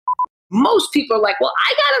Most people are like, well,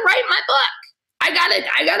 I got to write my book.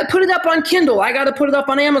 I got to put it up on Kindle. I got to put it up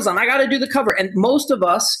on Amazon. I got to do the cover. And most of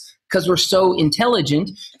us, because we're so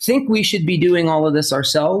intelligent, think we should be doing all of this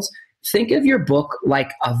ourselves. Think of your book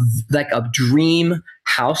like a dream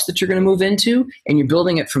house that you're going to move into, and you're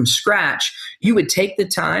building it from scratch. You would take the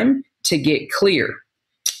time to get clear.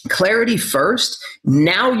 Clarity first.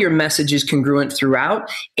 Now your message is congruent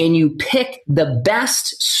throughout, and you pick the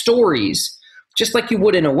best stories, just like you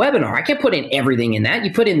would in a webinar. I can't put in everything in that.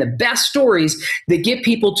 You put in the best stories that get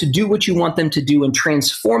people to do what you want them to do and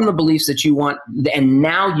transform the beliefs that you want. And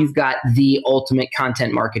now you've got the ultimate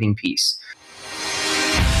content marketing piece.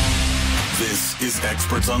 This is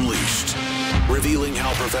Experts Unleashed, revealing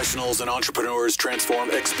how professionals and entrepreneurs transform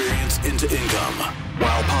experience into income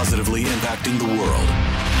while positively impacting the world.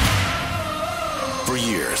 For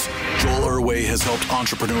years, Joel Irway has helped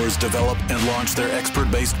entrepreneurs develop and launch their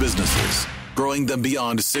expert-based businesses, growing them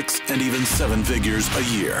beyond 6 and even 7 figures a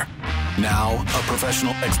year. Now, a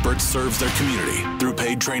professional expert serves their community through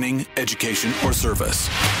paid training, education, or service.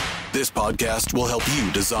 This podcast will help you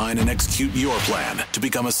design and execute your plan to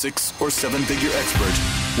become a 6 or 7 figure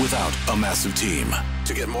expert without a massive team.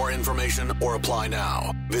 To get more information or apply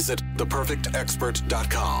now, visit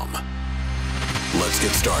theperfectexpert.com. Let's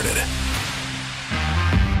get started.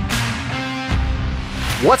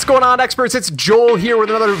 What's going on, experts? It's Joel here with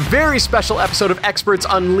another very special episode of Experts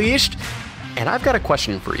Unleashed. And I've got a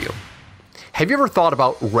question for you. Have you ever thought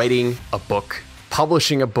about writing a book?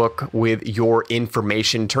 Publishing a book with your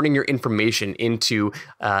information, turning your information into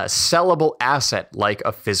a sellable asset like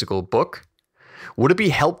a physical book? Would it be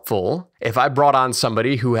helpful if I brought on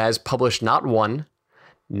somebody who has published not 1,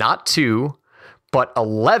 not 2, but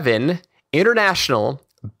 11 international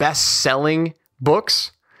best-selling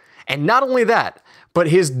books? And not only that, but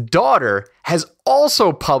his daughter has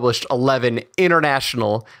also published 11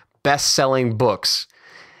 international best-selling books.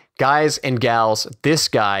 Guys and gals, this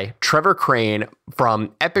guy, Trevor Crane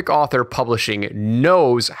from Epic Author Publishing,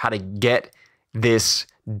 knows how to get this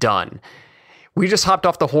done. We just hopped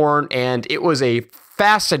off the horn, and it was a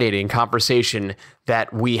fascinating conversation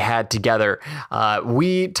that we had together.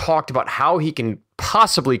 We talked about how he can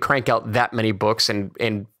possibly crank out that many books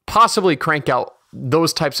and possibly crank out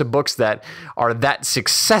those types of books that are that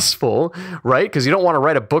successful, right? Because you don't want to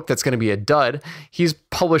write a book that's going to be a dud. He's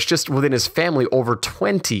published just within his family over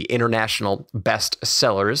 20 international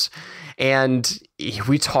bestsellers. And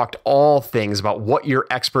we talked all things about what your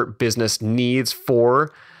expert business needs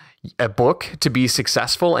for a book to be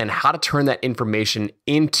successful and how to turn that information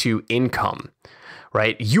into income.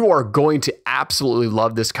 Right? You are going to absolutely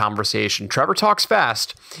love this conversation. Trevor talks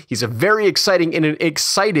fast. He's a very exciting and an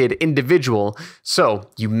excited individual. So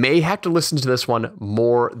you may have to listen to this one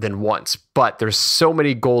more than once, but there's so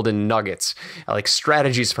many golden nuggets, like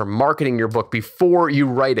strategies for marketing your book before you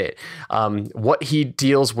write it, what he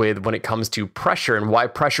deals with when it comes to pressure and why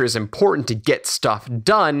pressure is important to get stuff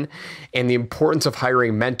done, and the importance of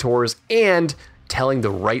hiring mentors and telling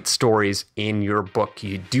the right stories in your book.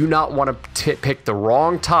 You do not want to pick the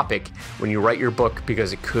wrong topic when you write your book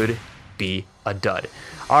because it could be a dud.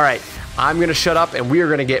 All right, I'm going to shut up and we are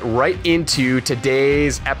going to get right into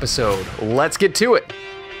today's episode. Let's get to it.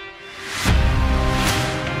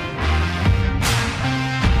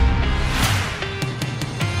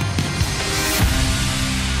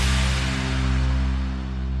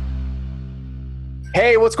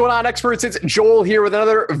 Hey, what's going on, experts? It's Joel here with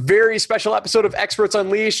another very special episode of Experts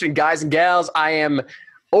Unleashed. And guys and gals, I am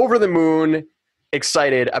over the moon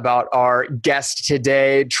excited about our guest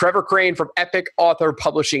today. Trevor Crane from Epic Author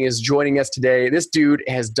Publishing is joining us today. This dude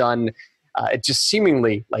has done just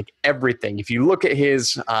seemingly like everything. If you look at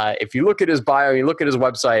his bio, you look at his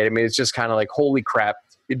website, I mean, it's just kind of like, holy crap.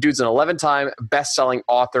 The dude's an 11-time best-selling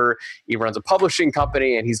author. He runs a publishing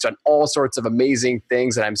company, and he's done all sorts of amazing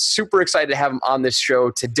things. And I'm super excited to have him on this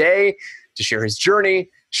show today to share his journey,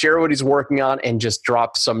 share what he's working on, and just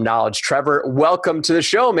drop some knowledge. Trevor, welcome to the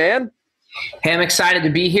show, man. Hey, I'm excited to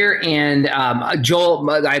be here. And Joel,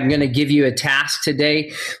 I'm going to give you a task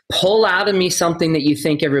today. Pull out of me something that you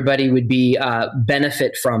think everybody would be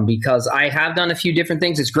benefit from, because I have done a few different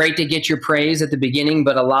things. It's great to get your praise at the beginning,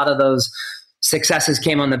 but a lot of those successes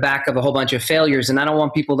came on the back of a whole bunch of failures, and I don't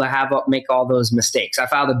want people to make all those mistakes. I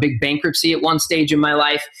filed a big bankruptcy at one stage in my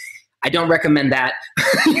life. I don't recommend that.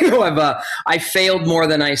 I failed more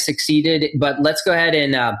than I succeeded, but let's go ahead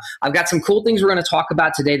and I've got some cool things we're going to talk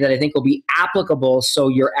about today that I think will be applicable so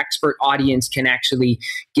your expert audience can actually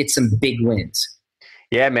get some big wins.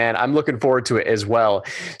 Yeah, man, I'm looking forward to it as well.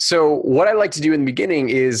 So what I like to do in the beginning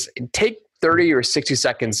is take 30 or 60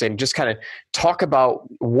 seconds and just kind of talk about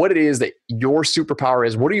what it is that your superpower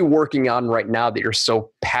is. What are you working on right now that you're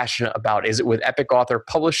so passionate about? Is it with Epic Author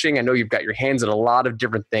Publishing? I know you've got your hands in a lot of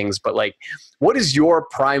different things, but like, what is your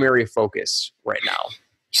primary focus right now?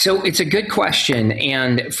 So it's a good question.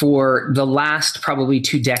 And for the last probably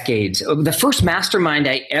 2 decades, the first mastermind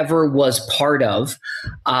I ever was part of,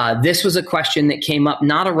 this was a question that came up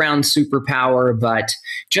not around superpower, but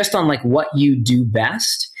just on like what you do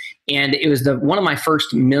best. And it was one of my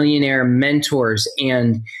first millionaire mentors.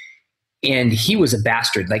 And he was a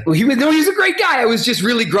bastard. Like he was a great guy. I was just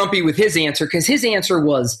really grumpy with his answer because his answer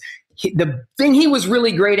was, the thing he was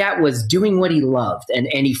really great at was doing what he loved. And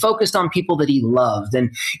he focused on people that he loved. And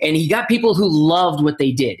he got people who loved what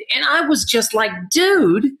they did. And I was just like,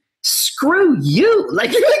 dude, screw you.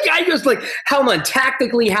 Like the guy goes like,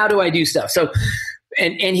 tactically, how do I do stuff? So,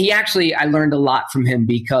 and he actually, I learned a lot from him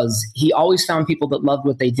because he always found people that loved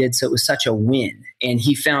what they did. So it was such a win. And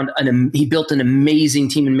he built an amazing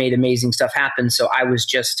team and made amazing stuff happen. So I was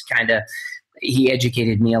just he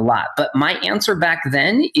educated me a lot. But my answer back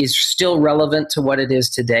then is still relevant to what it is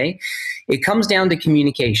today. It comes down to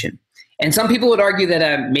communication. And some people would argue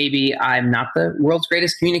that maybe I'm not the world's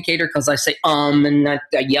greatest communicator because I say and I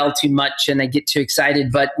yell too much and I get too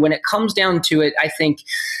excited. But when it comes down to it, I think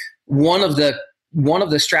one of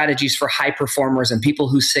the strategies for high performers and people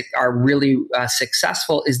who are really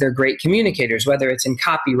successful is they're great communicators, whether it's in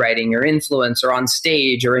copywriting or influence or on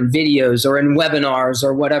stage or in videos or in webinars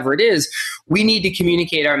or whatever it is. We need to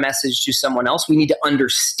communicate our message to someone else. We need to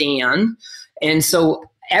understand. And so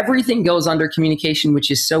everything goes under communication, which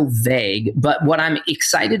is so vague. But what I'm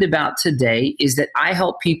excited about today is that I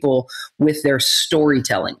help people with their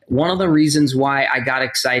storytelling. One of the reasons why I got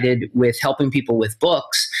excited with helping people with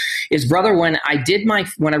books is, brother, when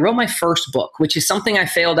I wrote my first book, which is something I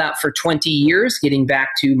failed at for 20 years, getting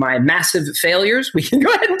back to my massive failures, we can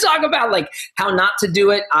go ahead and talk about like how not to do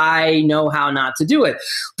it. I know how not to do it.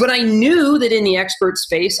 But I knew that in the expert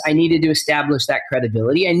space, I needed to establish that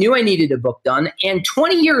credibility. I knew I needed a book done. And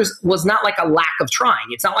 20 years was not like a lack of trying.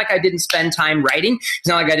 It's not like I didn't spend time writing. It's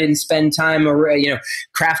not like I didn't spend time,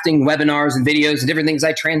 crafting webinars and videos and different things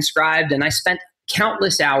I transcribed. And I spent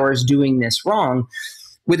countless hours doing this wrong.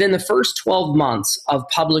 Within the first 12 months of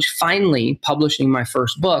finally publishing my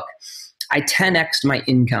first book, I 10x'd my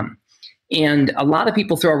income. And a lot of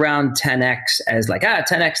people throw around 10x as like,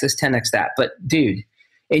 10x this, 10x that. But dude,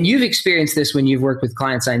 and you've experienced this when you've worked with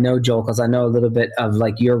clients, I know, Joel, because I know a little bit of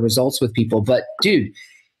like your results with people. But dude,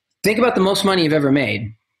 think about the most money you've ever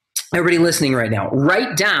made. Everybody listening right now,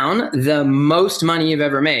 write down the most money you've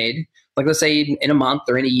ever made, like let's say in a month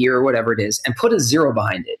or in a year or whatever it is, and put a 0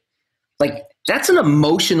 behind it. Like that's an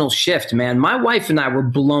emotional shift, man. My wife and I were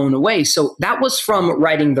blown away. So that was from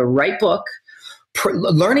writing the right book,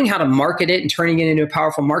 learning how to market it and turning it into a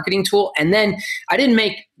powerful marketing tool. And then I didn't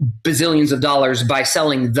make bazillions of dollars by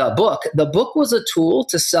selling the book. The book was a tool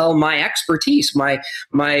to sell my expertise, my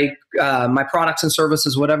products and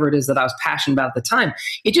services, whatever it is that I was passionate about at the time.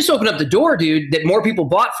 It just opened up the door, dude, that more people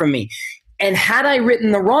bought from me. And had I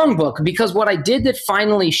written the wrong book, because what I did that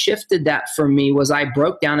finally shifted that for me was I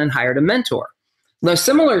broke down and hired a mentor. Now,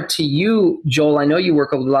 similar to you, Joel, I know you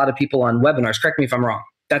work with a lot of people on webinars. Correct me if I'm wrong.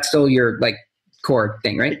 That's still your like core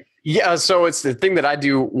thing, right? Yeah, so it's the thing that I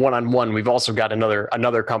do one-on-one. We've also got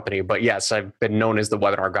another company, but yes, I've been known as the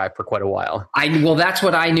webinar guy for quite a while. Well, that's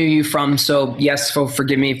what I knew you from. So yes,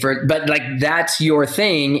 forgive me but like that's your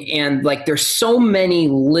thing. And like there's so many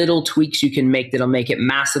little tweaks you can make that'll make it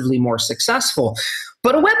massively more successful.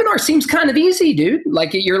 But a webinar seems kind of easy, dude. Like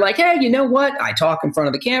you're like, hey, you know what? I talk in front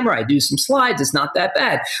of the camera. I do some slides. It's not that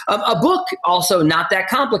bad. A book, also not that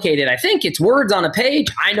complicated. I think it's words on a page.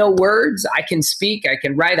 I know words. I can speak. I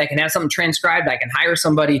can write. I can have something transcribed. I can hire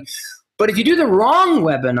somebody. But if you do the wrong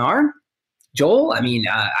webinar, Joel, I mean,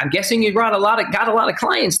 I'm guessing you got a lot of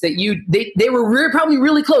clients that they were probably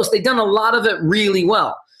really close. They've done a lot of it really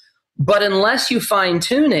well. But unless you fine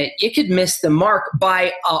tune it, you could miss the mark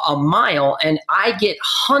by a mile. And I get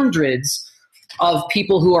hundreds of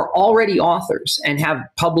people who are already authors and have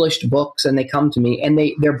published books, and they come to me and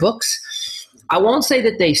their books, I won't say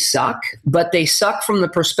that they suck, but they suck from the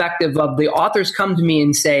perspective of the authors come to me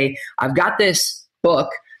and say, I've got this book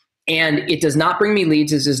and it does not bring me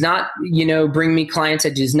leads. It does not, bring me clients.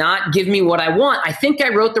 It does not give me what I want. I think I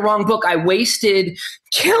wrote the wrong book. I wasted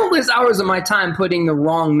countless hours of my time putting the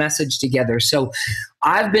wrong message together. So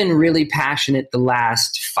I've been really passionate the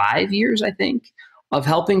last 5 years, I think, of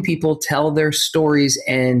helping people tell their stories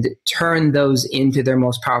and turn those into their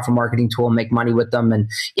most powerful marketing tool and make money with them. And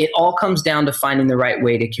it all comes down to finding the right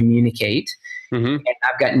way to communicate. Mm-hmm. And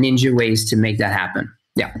I've got ninja ways to make that happen.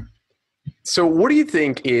 Yeah. So what do you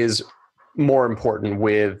think is more important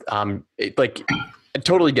with, like, I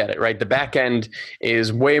totally get it, right? The back end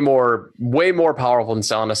is way more powerful than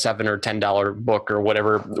selling a $7 or $10 book or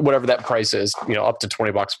whatever that price is, up to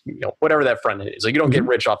 $20, whatever that front end is. Like, you don't get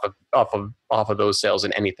rich off of those sales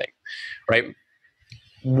in anything, right?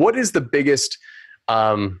 What is the biggest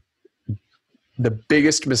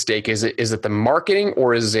mistake? Is it the marketing,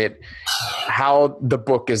 or is it how the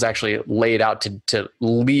book is actually laid out to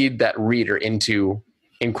lead that reader into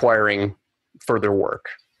inquiring further work?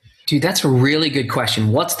 Dude, that's a really good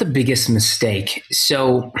question. What's the biggest mistake?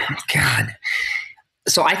 So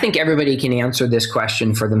I think everybody can answer this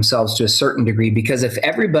question for themselves to a certain degree, because if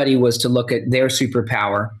everybody was to look at their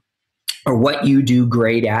superpower or what you do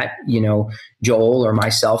great at, Joel or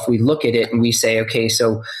myself, we look at it and we say, okay,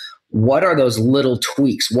 so what are those little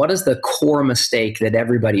tweaks? What is the core mistake that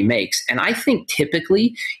everybody makes? And I think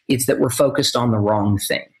typically it's that we're focused on the wrong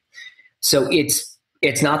thing. So it's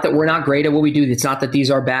not that we're not great at what we do. It's not that these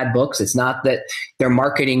are bad books. It's not that their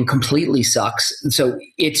marketing completely sucks. So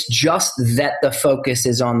it's just that the focus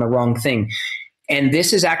is on the wrong thing. And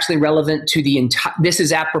this is actually relevant to this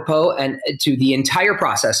is apropos and to the entire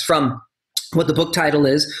process, from what the book title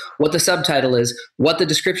is, what the subtitle is, what the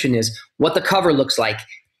description is, what the cover looks like,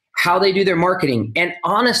 how they do their marketing. And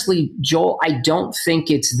honestly, Joel, I don't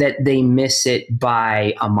think it's that they miss it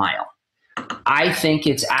by a mile. I think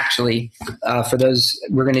it's actually, for those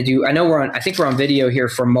we're going to do, I think we're on video here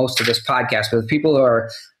for most of this podcast, but the people who are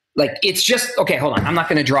like, it's just, okay, hold on. I'm not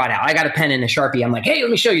going to draw it out. I got a pen and a Sharpie. I'm like, hey,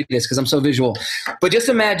 let me show you this because I'm so visual. But just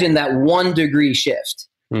imagine that 1 degree shift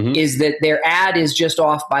is that their ad is just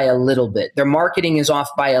off by a little bit. Their marketing is off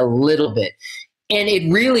by a little bit. And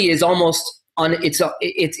it really is almost,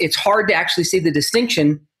 it's hard to actually see the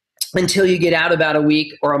distinction until you get out about a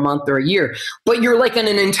week or a month or a year. But you're like on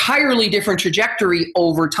an entirely different trajectory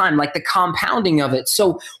over time, like the compounding of it.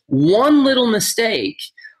 So one little mistake,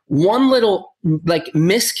 one little like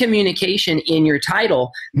miscommunication in your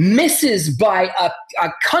title misses by a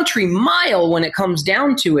country mile when it comes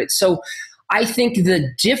down to it. So I think the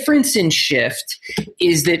difference in shift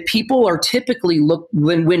is that people are typically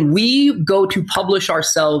when we go to publish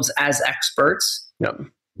ourselves as experts,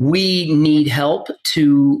 we need help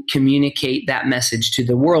to communicate that message to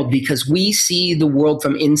the world because we see the world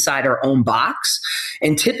from inside our own box.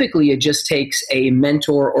 And typically it just takes a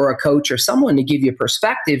mentor or a coach or someone to give you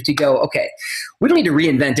perspective to go, okay, we don't need to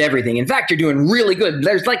reinvent everything. In fact, you're doing really good.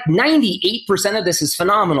 There's like 98% of this is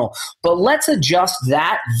phenomenal, but let's adjust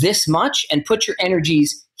that this much and put your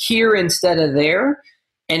energies here instead of there,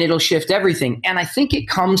 and it'll shift everything. And I think it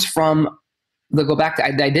comes from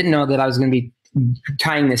I didn't know that I was going to be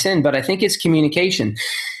tying this in, but I think it's communication.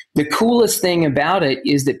 The coolest thing about it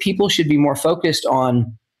is that people should be more focused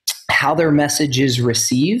on how their message is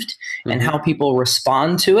received and how people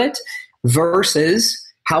respond to it versus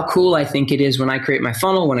how cool I think it is when I create my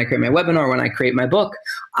funnel, when I create my webinar, when I create my book.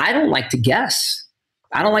 I don't like to guess.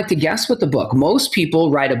 I don't like to guess with the book. Most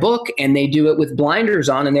people write a book and they do it with blinders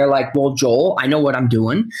on and they're like, well, Joel, I know what I'm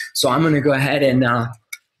doing. So I'm going to go ahead and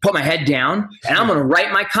put my head down and I'm going to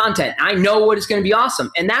write my content. I know what is going to be awesome.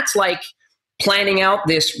 And that's like planning out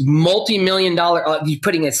this multi-million-dollar,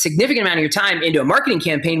 putting a significant amount of your time into a marketing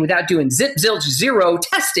campaign without doing zilch, zero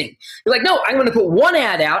testing. You're like, no, I'm going to put one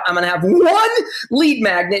ad out. I'm going to have one lead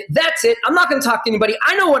magnet. That's it. I'm not going to talk to anybody.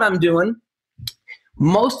 I know what I'm doing.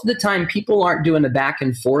 Most of the time, people aren't doing the back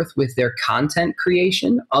and forth with their content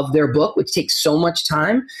creation of their book, which takes so much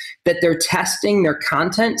time, that they're testing their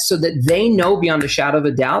content so that they know beyond a shadow of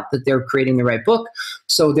a doubt that they're creating the right book.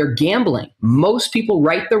 So they're gambling. Most people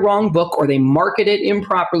write the wrong book or they market it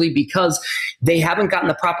improperly because they haven't gotten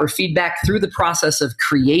the proper feedback through the process of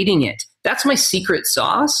creating it. That's my secret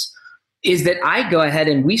sauce, is that I go ahead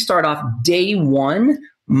and we start off day one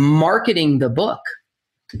marketing the book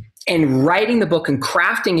and writing the book and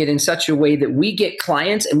crafting it in such a way that we get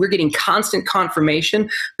clients and we're getting constant confirmation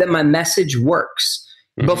that my message works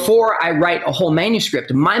before I write a whole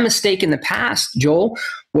manuscript. My mistake in the past, Joel,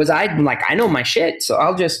 was I'm like, I know my shit, so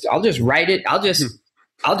I'll just write it. I'll just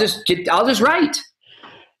write.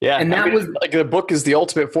 Yeah, and that was like the book is the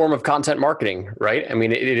ultimate form of content marketing, right? I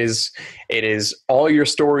mean, it is all your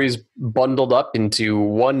stories bundled up into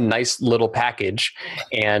one nice little package,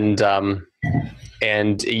 and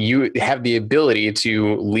you have the ability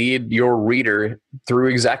to lead your reader through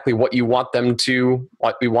exactly what we want them to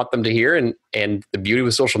hear. And the beauty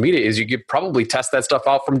with social media is you could probably test that stuff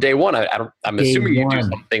out from day one. I'm assuming you do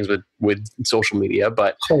some things with social media,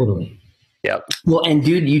 but totally. Yeah. Well, and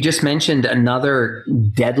dude, you just mentioned another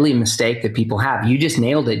deadly mistake that people have. You just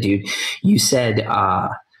nailed it, dude. You said,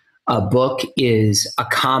 A book is a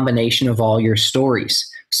combination of all your stories.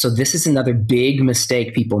 So this is another big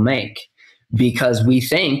mistake people make, because we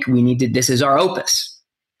think this is our opus.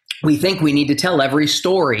 We think we need to tell every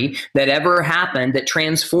story that ever happened that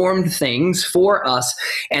transformed things for us.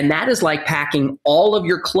 And that is like packing all of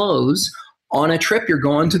your clothes on a trip. You're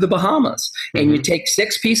going to the Bahamas, and you take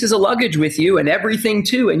 6 pieces of luggage with you and everything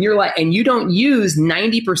too. And you're like, and you don't use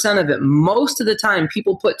 90% of it. Most of the time,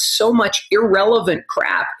 people put so much irrelevant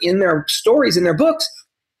crap in their stories, in their books,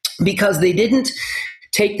 because they didn't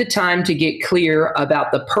take the time to get clear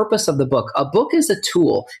about the purpose of the book. A book is a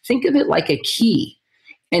tool. Think of it like a key.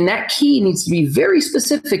 And that key needs to be very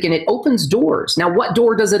specific, and it opens doors. Now, what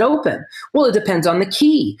door does it open? Well, it depends on the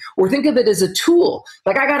key. Or think of it as a tool.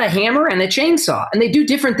 Like, I got a hammer and a chainsaw, and they do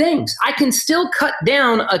different things. I can still cut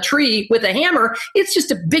down a tree with a hammer. It's just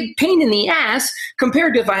a big pain in the ass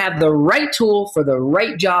compared to if I have the right tool for the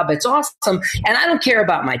right job. It's awesome. And I don't care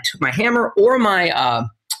about my hammer or my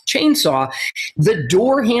chainsaw. The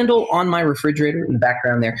door handle on my refrigerator in the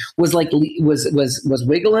background there was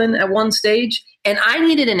wiggling at one stage, and I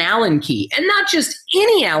needed an Allen key, and not just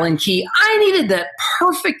any Allen key. I needed that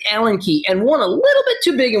perfect Allen key, and one a little bit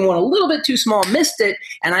too big and one a little bit too small. Missed it,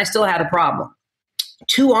 and I still had a problem.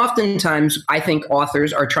 Too oftentimes, I think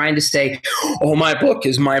authors are trying to say, "Oh, my book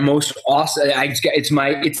is my most awesome.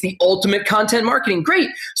 It's the ultimate content marketing." Great.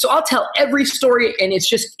 So I'll tell every story, and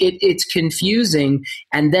it's confusing.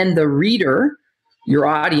 And then the reader, your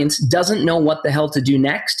audience, doesn't know what the hell to do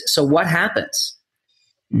next. So what happens?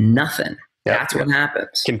 Nothing. Yep. That's what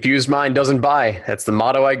happens. Confused mind doesn't buy. That's the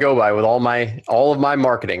motto I go by with all of my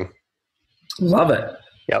marketing. Love it.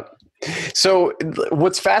 Yep. So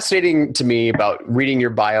what's fascinating to me about reading your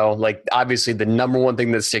bio, like obviously the number one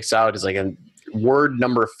thing that sticks out is like a word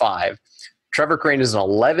number 5. Trevor Crane is an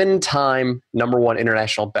 11-time #1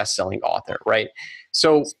 international best-selling author, right?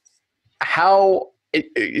 So how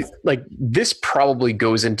like this probably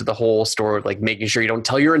goes into the whole story of like making sure you don't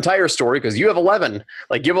tell your entire story, because you have 11,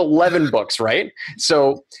 like you have 11 books, right?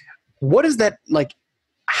 So what is that like?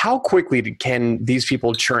 How quickly can these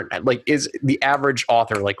people churn? Like, is the average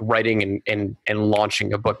author like writing and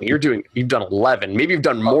launching a book? You've done 11. Maybe you've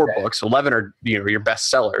done more books. 11 are your best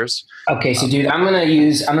sellers. Okay, so dude, I'm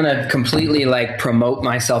gonna completely like promote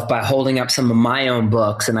myself by holding up some of my own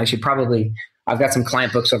books, and I've got some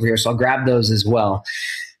client books over here, so I'll grab those as well.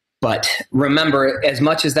 But remember, as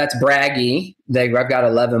much as that's braggy, that I've got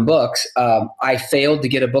 11 books, I failed to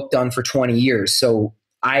get a book done for 20 years. So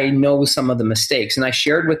I know some of the mistakes, and I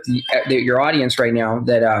shared with your audience right now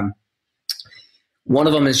that one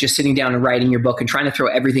of them is just sitting down and writing your book and trying to throw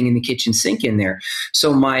everything in the kitchen sink in there.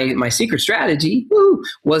 So my secret strategy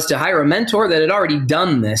was to hire a mentor that had already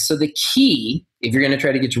done this. So the key, if you're going to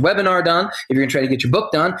try to get your webinar done, if you're going to try to get your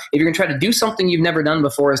book done, if you're going to try to do something you've never done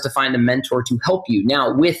before, is to find a mentor to help you.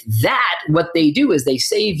 Now, with that, what they do is they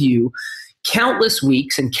save you countless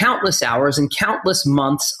weeks and countless hours and countless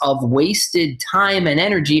months of wasted time and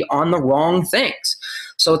energy on the wrong things.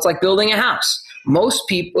 So it's like building a house. Most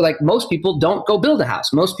people don't go build a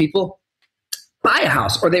house. Most people buy a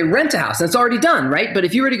house or they rent a house, and it's already done, right? But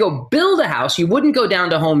if you were to go build a house, you wouldn't go down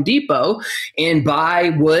to Home Depot and buy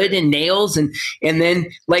wood and nails and then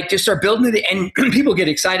like just start building it. And people get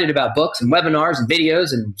excited about books and webinars and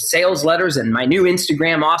videos and sales letters and my new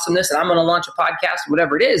Instagram awesomeness, and I'm going to launch a podcast,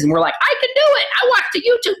 whatever it is. And we're like, I can do it. I watched a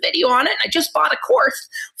YouTube video on it, and I just bought a course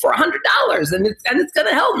for $100, and it's going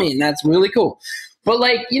to help me. And that's really cool. But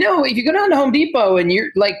like, if you go down to Home Depot and you're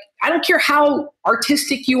like, I don't care how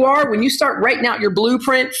artistic you are, when you start writing out your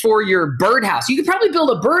blueprint for your birdhouse, you could probably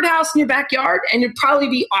build a birdhouse in your backyard and it'd probably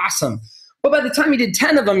be awesome. But by the time you did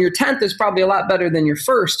 10 of them, your 10th is probably a lot better than your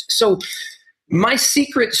first. So my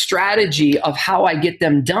secret strategy of how I get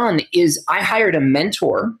them done is I hired a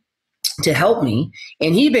mentor to help me.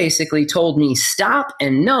 And he basically told me stop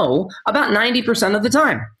and no about 90% of the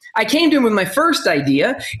time. I came to him with my first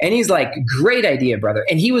idea, and he's like, "Great idea, brother."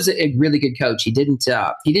 And he was a really good coach. He didn't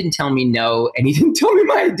tell me no, and he didn't tell me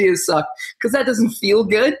my ideas suck, because that doesn't feel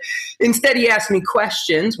good. Instead, he asked me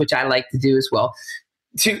questions, which I like to do as well.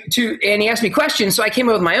 And he asked me questions, so I came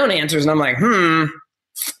up with my own answers, and I'm like,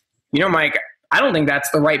 Mike, I don't think that's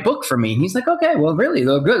the right book for me. And he's like, okay, well, really?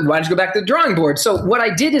 Well, good. Why don't you go back to the drawing board? So what I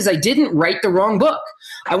did is I didn't write the wrong book.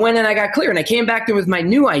 I went and I got clear, and I came back to him with my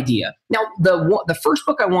new idea. Now, the first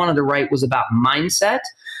book I wanted to write was about mindset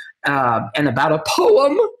and about a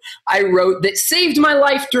poem I wrote that saved my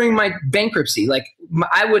life during my bankruptcy. Like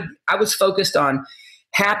I was focused on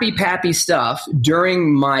happy, pappy stuff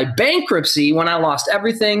during my bankruptcy when I lost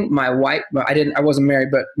everything. My wife, I wasn't married,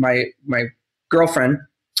 but my girlfriend,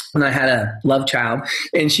 and I had a love child,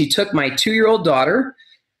 and she took my 2-year-old daughter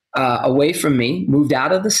away from me, moved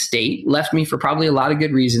out of the state, left me for probably a lot of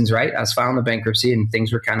good reasons, right? I was filing a bankruptcy and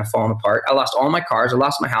things were kind of falling apart. I lost all my cars. I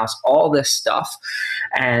lost my house, all this stuff.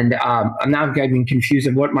 And I'm now getting confused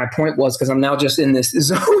of what my point was because I'm now just in this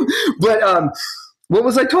zone. But what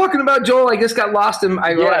was I talking about, Joel? I just got lost in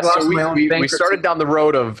my own bankruptcy. We started down the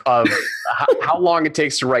road of how long it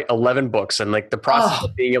takes to write 11 books and like the process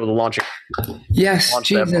of being able to launch it. Yes,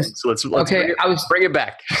 Jesus. So let's bring it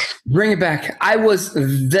back. Bring it back. I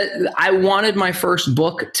wanted my first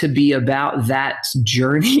book to be about that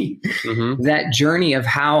journey, that journey of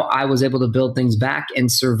how I was able to build things back and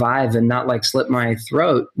survive and not like slit my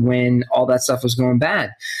throat when all that stuff was going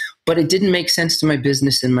bad. But it didn't make sense to my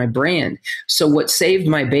business and my brand. So what saved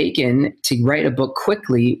my bacon to write a book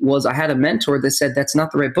quickly was I had a mentor that said, that's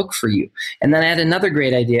not the right book for you. And then I had another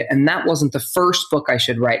great idea. And that wasn't the first book I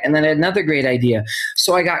should write. And then I had another great idea.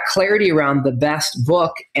 So I got clarity around the best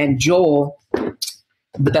book. And Joel,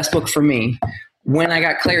 the best book for me, when I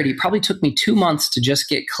got clarity, it probably took me 2 months to just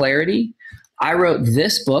get clarity. I wrote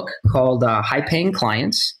this book called High Paying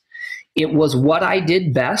Clients. It was what I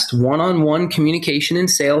did best, one-on-one communication and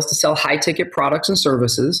sales to sell high-ticket products and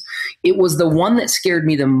services. It was the one that scared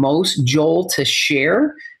me the most, Joel, to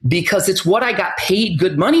share because it's what I got paid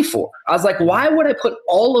good money for. I was like, why would I put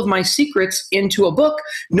all of my secrets into a book?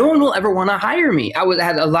 No one will ever want to hire me. I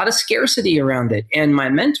had a lot of scarcity around it. And my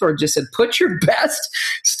mentor just said, put your best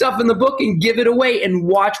stuff in the book and give it away and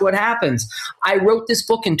watch what happens. I wrote this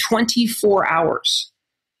book in 24 hours,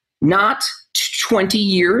 not 20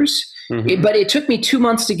 years. But it took me 2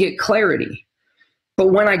 months to get clarity. But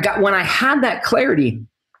when I had that clarity,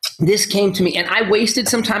 this came to me and I wasted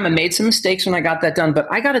some time. I made some mistakes when I got that done, but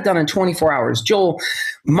I got it done in 24 hours. Joel,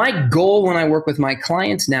 my goal when I work with my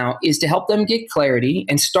clients now is to help them get clarity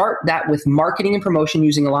and start that with marketing and promotion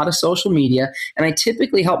using a lot of social media. And I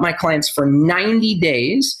typically help my clients for 90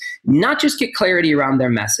 days, not just get clarity around their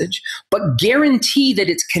message, but guarantee that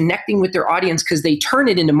it's connecting with their audience because they turn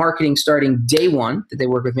it into marketing starting day one that they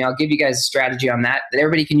work with me. I'll give you guys a strategy on that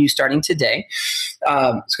everybody can use starting today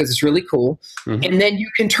because it's really cool. And then you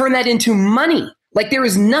can turn that into money. Like there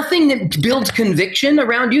is nothing that builds conviction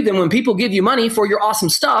around you than when people give you money for your awesome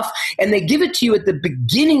stuff and they give it to you at the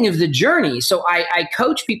beginning of the journey. So I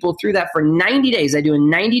coach people through that for 90 days. I do a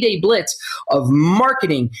 90-day blitz of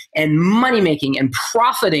marketing and money making and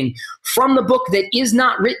profiting from the book that is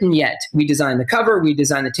not written yet. We design the cover, we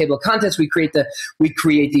design the table of contents, we create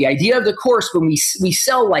the idea of the course, but we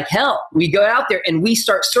sell like hell. We go out there and we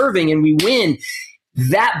start serving and we win.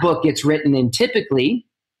 That book gets written in typically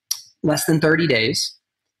less than 30 days.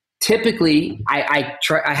 Typically, I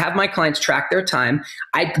have my clients track their time.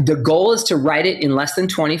 The goal is to write it in less than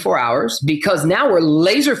 24 hours because now we're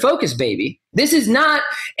laser focused, baby. This is not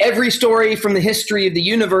every story from the history of the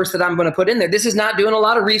universe that I'm going to put in there. This is not doing a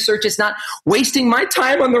lot of research. It's not wasting my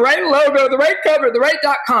time on the right logo, the right cover, the right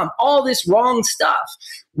 .com, all this wrong stuff.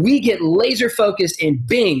 We get laser focused and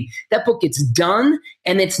bing, that book gets done.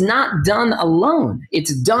 And it's not done alone.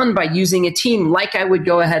 It's done by using a team like I would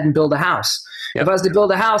go ahead and build a house. Yep. If I was to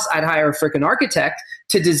build a house, I'd hire a freaking architect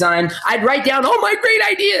to design. I'd write down all my great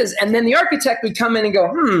ideas. And then the architect would come in and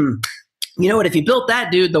go, you know what? If you built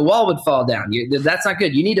that, dude, the wall would fall down. That's not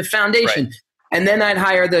good. You need a foundation. Right. And then I'd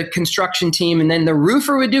hire the construction team. And then the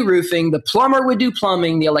roofer would do roofing. The plumber would do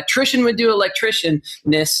plumbing. The electrician would do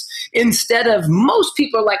electricianness. Instead of most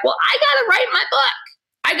people are like, well, I got to write my book.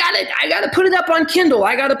 I got to put it up on Kindle.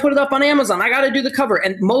 I got to put it up on Amazon. I got to do the cover.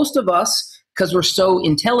 And most of us, because we're so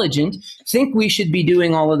intelligent, think we should be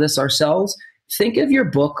doing all of this ourselves. Think of your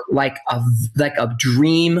book like a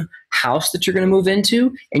dream house that you're going to move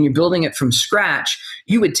into, and you're building it from scratch.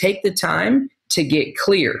 You would take the time to get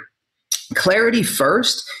clear. Clarity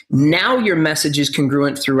first. Now your message is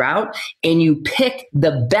congruent throughout, and you pick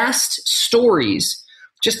the best stories.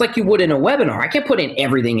 Just like you would in a webinar. I can't put in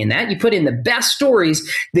everything in that. You put in the best stories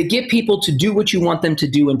that get people to do what you want them to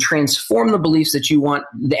do and transform the beliefs that you want.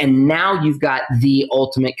 And now you've got the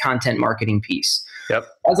ultimate content marketing piece. Yep.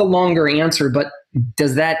 That's a longer answer, but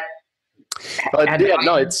does that?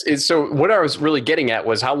 It's so what I was really getting at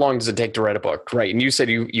was how long does it take to write a book, right? And you said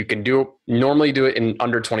you can normally do it in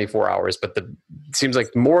under 24 hours, but it seems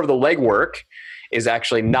like more of the legwork is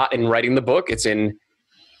actually not in writing the book. It's in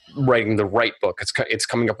writing the right book. It's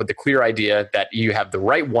coming up with the clear idea that you have the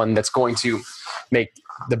right one that's going to make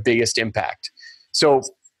the biggest impact. So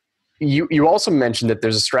you also mentioned that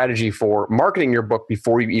there's a strategy for marketing your book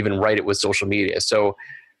before you even write it with social media. So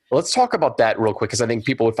let's talk about that real quick, because I think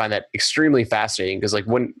people would find that extremely fascinating, because like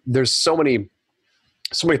when there's so many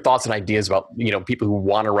thoughts and ideas about, people who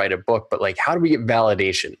want to write a book, but like, how do we get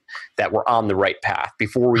validation that we're on the right path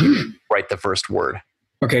before we write the first word?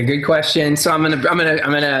 Okay, good question. So I'm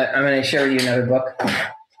gonna share with you another book.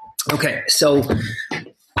 Okay, so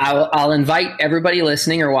I'll invite everybody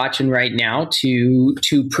listening or watching right now to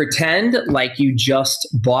pretend like you just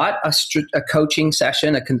bought a coaching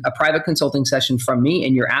session, a private consulting session from me,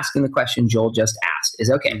 and you're asking the question Joel just asked.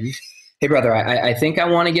 Is okay. Mm-hmm. Hey, brother, I think I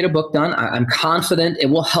want to get a book done. I'm confident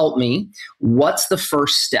it will help me. What's the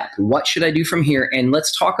first step? What should I do from here? And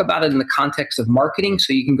let's talk about it in the context of marketing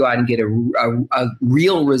so you can go out and get a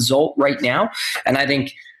real result right now. And I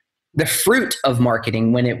think the fruit of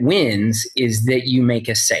marketing when it wins is that you make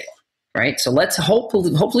a sale, right? So let's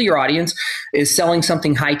hopefully your audience is selling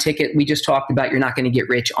something high ticket. We just talked about you're not going to get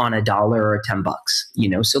rich on $1 or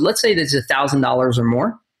 $10, So let's say there's $1,000 or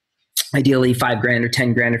more. Ideally $5,000 or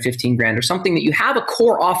 $10,000 or $15,000 or something that you have a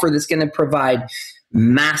core offer that's going to provide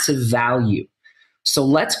massive value. So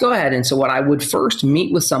let's go ahead. And so what I would first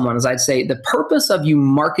meet with someone is I'd say the purpose of you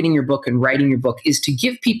marketing your book and writing your book is to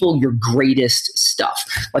give people your greatest stuff.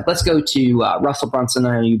 Like let's go to Russell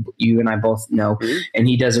Brunson, you and I both know, and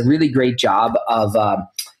he does a really great job of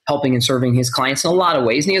helping and serving his clients in a lot of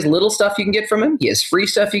ways. And he has little stuff you can get from him. He has free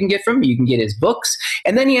stuff you can get from him. You can get his books.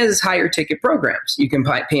 And then he has his higher ticket programs. You can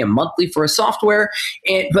pay him monthly for a software.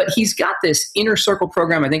 But he's got this inner circle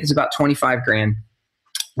program. I think it's about $25,000.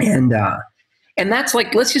 And that's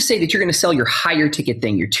like, let's just say that you're going to sell your higher ticket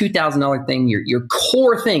thing, your $2,000 thing, your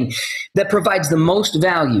core thing that provides the most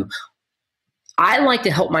value. I like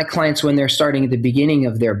to help my clients when they're starting at the beginning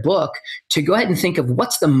of their book to go ahead and think of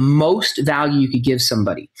what's the most value you could give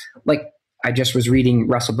somebody. Like I just was reading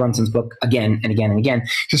Russell Brunson's book again and again and again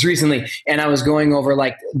just recently. And I was going over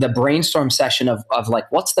like the brainstorm session of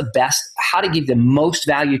like, what's the best, how to give the most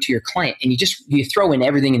value to your client. And you throw in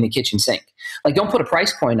everything in the kitchen sink. Like don't put a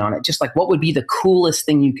price point on it. Just like what would be the coolest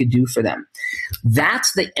thing you could do for them.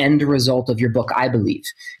 That's the end result of your book, I believe,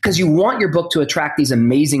 because you want your book to attract these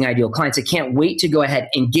amazing ideal clients that can't wait to go ahead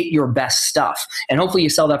and get your best stuff. And hopefully you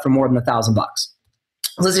sell that for more than $1,000.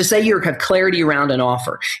 Let's just say you have clarity around an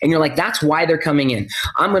offer and you're like, that's why they're coming in.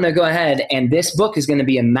 I'm going to go ahead and this book is going to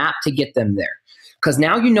be a map to get them there. Because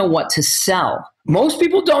now you know what to sell. Most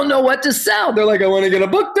people don't know what to sell. They're like, I want to get a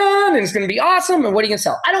book done and it's going to be awesome. And what are you going to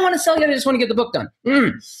sell? I don't want to sell yet. I just want to get the book done.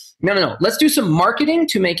 No. Let's do some marketing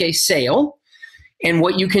to make a sale. And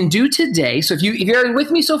what you can do today. So if you're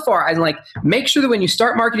with me so far, I'm like, make sure that when you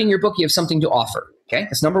start marketing your book, you have something to offer. Okay.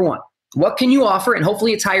 That's number one. What can you offer? And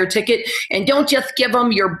hopefully it's higher ticket. And don't just give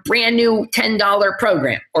them your brand new $10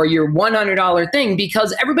 program or your $100 thing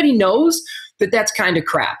because everybody knows that that's kind of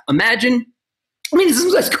crap. Imagine, this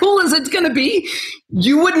is as cool as it's going to be.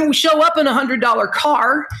 You wouldn't show up in a $100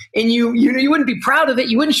 car and you wouldn't be proud of it.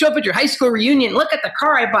 You wouldn't show up at your high school reunion. Look at the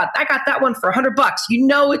car I bought. I got that one for $100.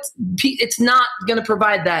 It's not going to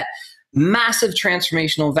provide that massive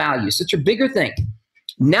transformational value. So it's your bigger thing.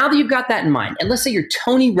 Now that you've got that in mind, and let's say you're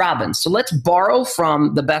Tony Robbins. So let's borrow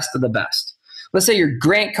from the best of the best. Let's say you're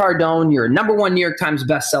Grant Cardone, you're a #1 New York Times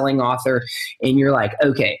bestselling author, and you're like,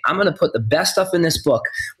 okay, I'm going to put the best stuff in this book.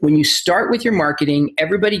 When you start with your marketing,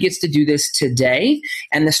 everybody gets to do this today.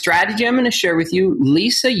 And the strategy I'm going to share with you,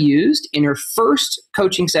 Lisa used in her first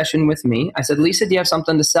coaching session with me. I said, Lisa, do you have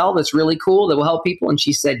something to sell that's really cool that will help people? And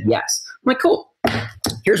she said, yes. I'm like, cool.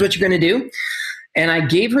 Here's what you're going to do. And I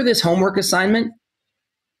gave her this homework assignment.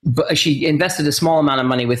 But she invested a small amount of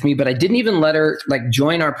money with me, but I didn't even let her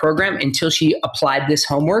join our program until she applied this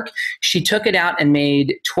homework. She took it out and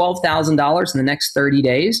made $12,000 in the next 30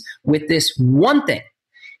 days with this one thing.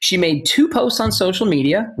 She made 2 posts on social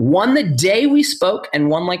media, one the day we spoke and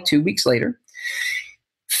one 2 weeks later.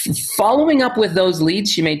 Following up with those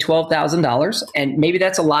leads, she made $12,000. And maybe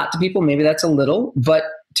that's a lot to people, maybe that's a little, but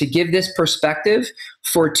to give this perspective,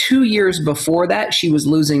 for 2 years before that, she was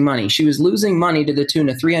losing money. She was losing money to the tune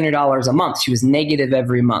of $300 a month. She was negative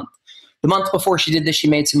every month. The month before she did this, she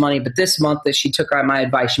made some money. But this month that she took my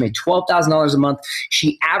advice, she made $12,000 a month.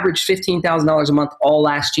 She averaged $15,000 a month all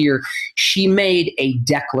last year. She made a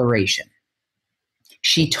declaration.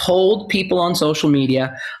 She told people on social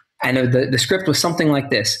media, I know the script was something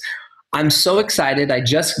like this. I'm so excited. I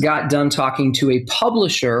just got done talking to a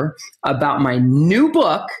publisher about my new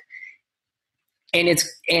book. And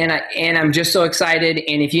I'm just so excited.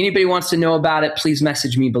 And if anybody wants to know about it, please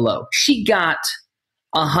message me below. She got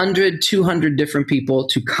 100, 200 different people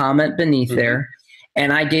to comment beneath there.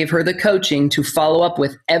 And I gave her the coaching to follow up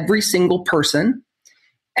with every single person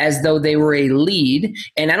as though they were a lead.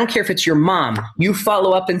 And I don't care if it's your mom. You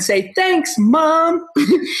follow up and say, thanks, Mom.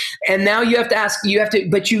 And now you have to ask,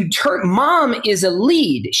 but you turn, Mom is a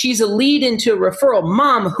lead. She's a lead into a referral.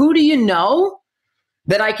 Mom, who do you know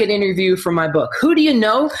that I could interview for my book? Who do you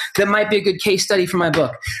know that might be a good case study for my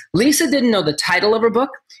book? Lisa didn't know the title of her book.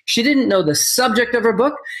 She didn't know the subject of her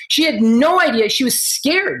book. She had no idea. She was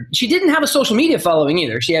scared. She didn't have a social media following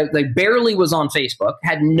either. She had barely was on Facebook,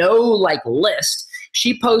 had no list.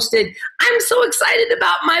 She posted, I'm so excited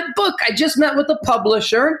about my book. I just met with the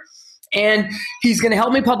publisher and he's going to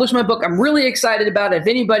help me publish my book. I'm really excited about it. If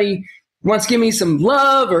anybody wants to give me some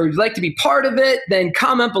love or would like to be part of it, then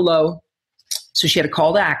comment below. So she had a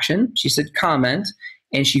call to action. She said comment,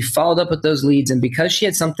 and she followed up with those leads. And because she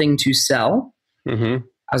had something to sell, I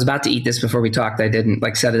was about to eat this before we talked. I didn't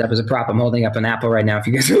set it up as a prop. I'm holding up an apple right now if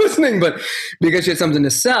you guys are listening. But because she had something to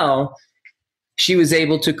sell, she was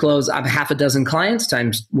able to close half a dozen clients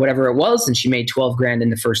times whatever it was. And she made 12 grand in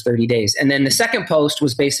the first 30 days. And then the second post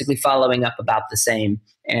was basically following up about the same.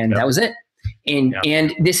 And that was it.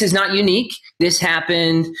 And this is not unique. This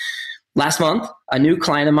happened last month. A new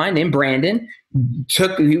client of mine named Brandon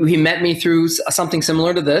he met me through something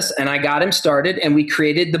similar to this, and I got him started, and we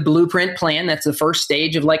created the blueprint plan. That's the first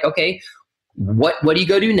stage of okay, what do you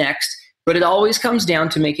go do next? But it always comes down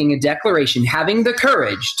to making a declaration, having the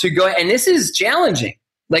courage to go, and this is challenging,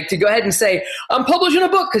 to go ahead and say, I'm publishing a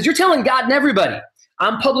book, because you're telling God and everybody,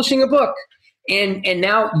 I'm publishing a book. And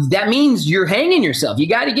now that means you're hanging yourself. You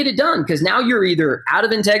got to get it done, because now you're either out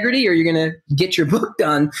of integrity or you're going to get your book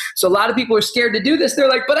done. So a lot of people are scared to do this. They're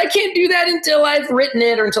like, but I can't do that until I've written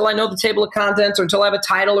it, or until I know the table of contents, or until I have a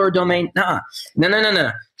title or a domain. No.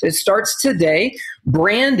 It starts today.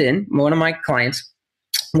 Brandon, one of my clients,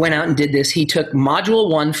 went out and did this. He took module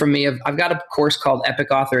 1 from me. I've got a course called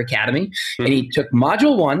Epic Author Academy, and he took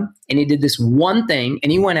module 1 and he did this one thing,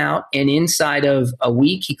 and he went out and inside of a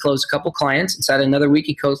week, he closed a couple clients. Inside another week,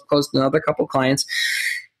 he closed another couple clients.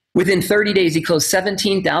 Within 30 days, he closed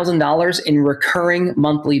 $17,000 in recurring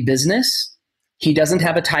monthly business. He doesn't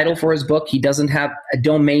have a title for his book. He doesn't have a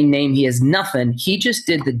domain name. He has nothing. He just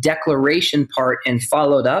did the declaration part and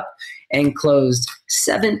followed up and closed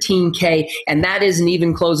 $17K. And that isn't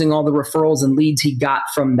even closing all the referrals and leads he got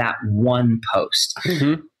from that one post.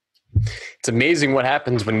 It's amazing what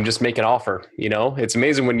happens when you just make an offer. It's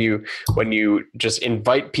amazing when you just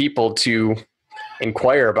invite people to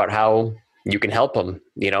inquire about how you can help them.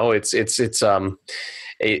 It's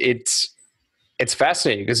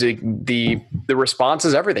fascinating, because the response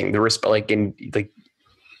is everything.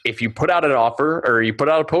 If you put out an offer or you put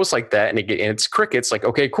out a post like that and it's crickets,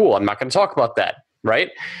 okay, cool, I'm not going to talk about that, right?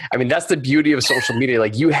 I mean, that's the beauty of social media.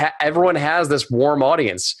 Everyone has this warm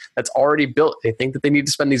audience that's already built. They think that they need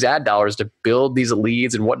to spend these ad dollars to build these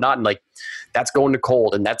leads and whatnot, and that's going to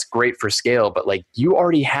cold, and that's great for scale. But you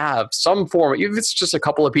already have some form, even if it's just a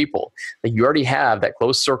couple of people, you already have that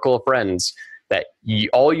close circle of friends that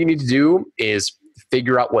all you need to do is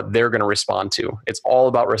figure out what they're going to respond to. It's all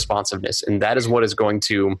about responsiveness. And that is what is going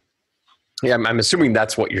to, I'm assuming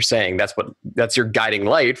that's what you're saying. That's your guiding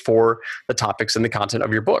light for the topics and the content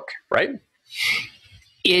of your book, right?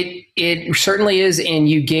 It certainly is. And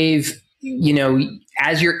you gave,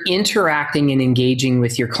 as you're interacting and engaging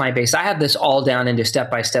with your client base, I have this all down into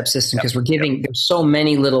step-by-step system, because there's so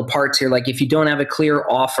many little parts here. If you don't have a clear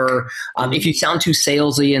offer, if you sound too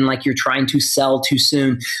salesy and you're trying to sell too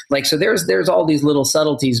soon, so there's all these little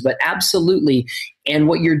subtleties, but absolutely. And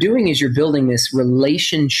what you're doing is you're building this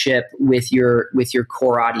relationship with your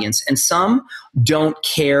core audience. And some don't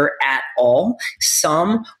care at all.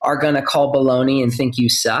 Some are going to call baloney and think you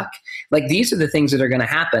suck. These are the things that are going to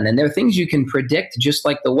happen. And they're things you can predict, just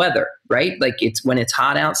like the weather, right? It's when it's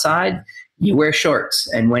hot outside, you wear shorts.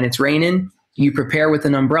 And when it's raining, you prepare with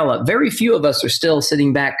an umbrella. Very few of us are still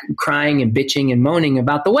sitting back crying and bitching and moaning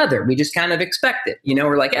about the weather. We just kind of expect it.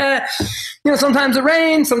 We're like, sometimes it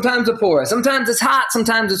rains, sometimes it pours, sometimes it's hot,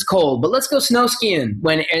 sometimes it's cold. But let's go snow skiing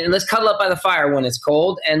and let's cuddle up by the fire when it's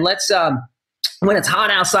cold. And let's when it's hot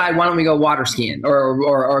outside, why don't we go water skiing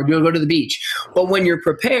or go to the beach? But when you're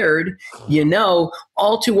prepared,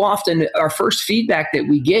 all too often our first feedback that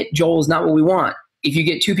we get, Joel, is not what we want. If you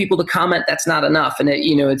get 2 people to comment, that's not enough. And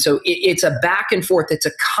it's a back and forth. It's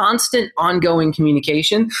a constant ongoing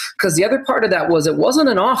communication, because the other part of that was, it wasn't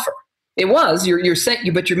an offer. It was,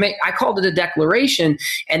 I called it a declaration,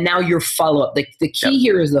 and now your follow-up. The key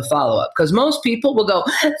here is the follow-up, because most people will go,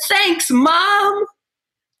 thanks, Mom.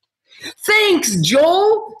 Thanks,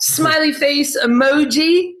 Joel. Smiley face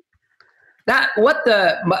emoji.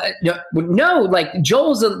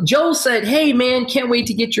 Joel said, hey man, can't wait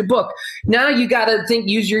to get your book. Now you got to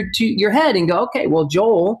use your head and go, okay, well,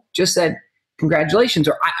 Joel just said, congratulations,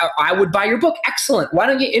 or I would buy your book. Excellent. Why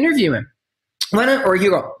don't you interview him? Or you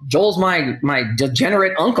go, Joel's my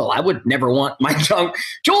degenerate uncle. I would never want my junk.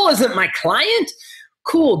 Joel isn't my client.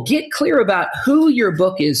 cool. Get clear about who your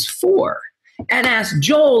book is for, and ask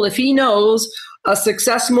Joel if he knows a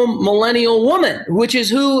successful millennial woman, which is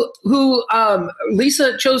who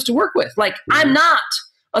Lisa chose to work with. Like, I'm not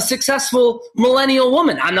a successful millennial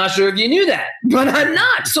woman. I'm not sure if you knew that, but I'm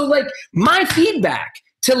not. So like, my feedback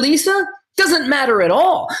to Lisa doesn't matter at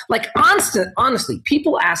all. Like, honestly,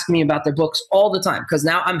 people ask me about their books all the time, because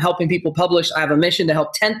now I'm helping people publish. I have a mission to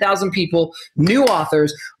help 10,000 people, new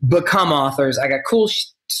authors, become authors. I got cool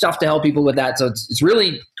stuff to help people with that. So it's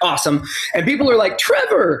really awesome. And people are like,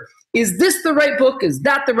 Trevor, is this the right book? Is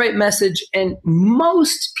that the right message? And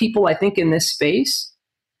most people, I think, in this space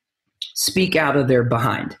speak out of their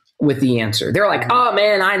behind with the answer. They're like, oh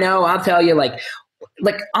man, I know, I'll tell you. Like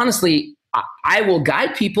honestly, I will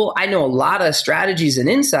guide people. I know a lot of strategies and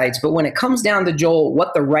insights, but when it comes down to, Joel,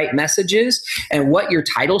 what the right message is and what your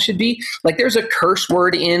title should be, like, there's a curse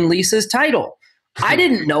word in Lisa's title. I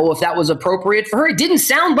didn't know if that was appropriate for her. It didn't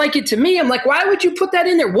sound like it to me. I'm like, why would you put that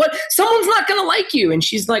in there? What? Someone's not going to like you. And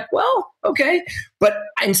she's like, well, okay. But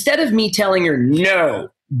instead of me telling her, no,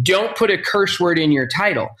 don't put a curse word in your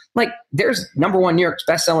title. Like, there's #1 New York's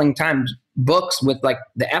best-selling Times books with like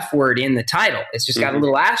the F word in the title. It's just got a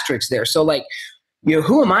little asterisk there. So like, you know,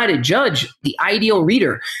 who am I to judge the ideal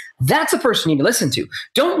reader? That's a person you need to listen to.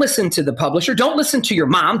 Don't listen to the publisher. Don't listen to your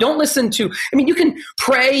mom. Don't listen to, I mean, you can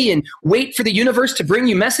pray and wait for the universe to bring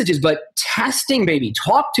you messages, but testing, baby,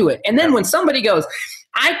 talk to it. And then when somebody goes,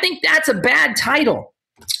 I think that's a bad title,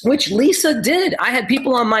 which Lisa did. I had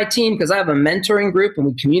people on my team, because I have a mentoring group and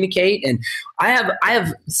we communicate. And I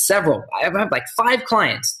have several, I have like 5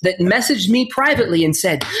 clients that messaged me privately and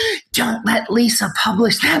said, don't let Lisa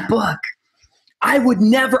publish that book. I would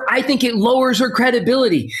never. I think it lowers her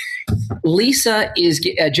credibility. Lisa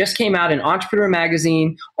just came out in Entrepreneur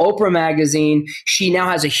Magazine, Oprah Magazine. She now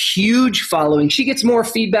has a huge following. She gets more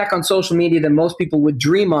feedback on social media than most people would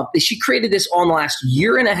dream of. She created this all in the last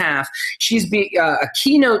year and a half. She's a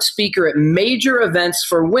keynote speaker at major events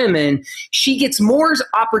for women. She gets more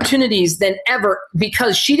opportunities than ever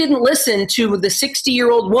because she didn't listen to the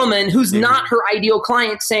 60-year-old woman who's not her ideal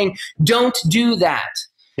client saying, don't do that.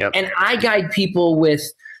 Yep. And I guide people with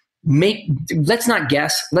let's not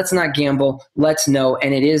guess, let's not gamble, let's know.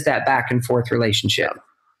 And it is that back and forth relationship.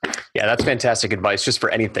 Yeah, that's fantastic advice just for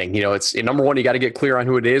anything. You know, it's #1, you got to get clear on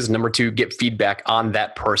who it is. #2, get feedback on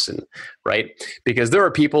that person, right? Because there are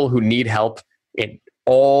people who need help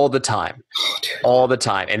all the time.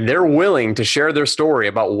 And they're willing to share their story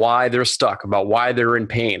about why they're stuck, about why they're in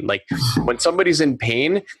pain. Like, when somebody's in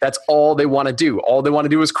pain, that's all they want to do. All they want to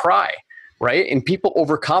do is cry. Right? And people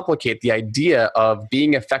overcomplicate the idea of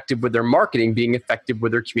being effective with their marketing, being effective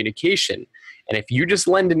with their communication. And if you just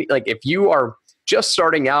if you are just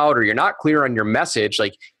starting out or you're not clear on your message,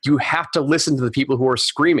 like, you have to listen to the people who are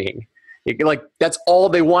screaming. Like, that's all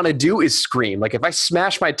they want to do is scream. Like, if I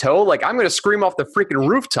smash my toe, like, I'm going to scream off the freaking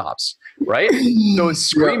rooftops, right? So it's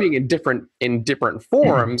screaming in different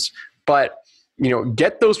forms, but, you know,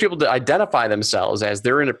 get those people to identify themselves as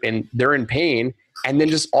they're in pain, and then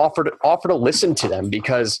just offer to listen to them,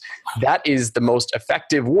 because that is the most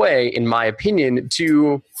effective way, in my opinion,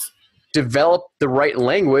 to develop the right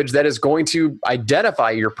language that is going to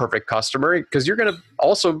identify your perfect customer, because you're going to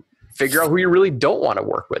also figure out who you really don't want to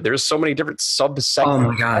work with. There's so many different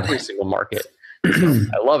sub-segments in every single market.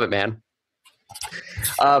 I love it, man.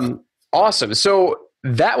 Awesome. So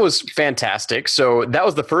that was fantastic. So that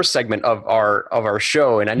was the first segment of our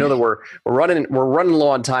show, and I know that we're running low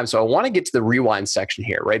on time. So I want to get to the rewind section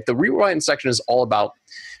here, right? The rewind section is all about,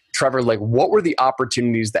 Trevor, like, what were the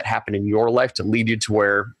opportunities that happened in your life to lead you to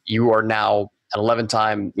where you are now an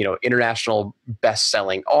 11-time, you know, international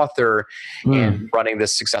best-selling author and running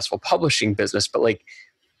this successful publishing business? But like,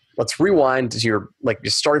 let's rewind to the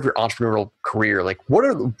start of your entrepreneurial career. Like, what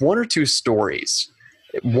are 1 or 2 stories,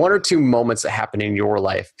 1 or 2 moments that happened in your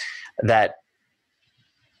life that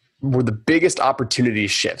were the biggest opportunity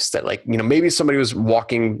shifts that, like, you know, maybe somebody was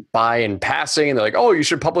walking by and passing and they're like, oh, you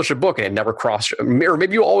should publish a book, and it never crossed, or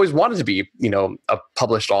maybe you always wanted to be, you know, a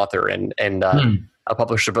published author and a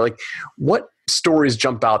publisher, but like, what stories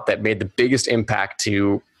jump out that made the biggest impact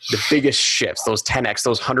to the biggest shifts, those 10x,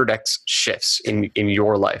 those 100x shifts in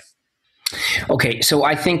your life? Okay, so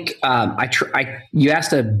I think you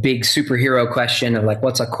asked a big superhero question of like,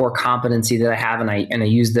 what's a core competency that I have, and I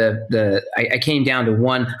used I came down to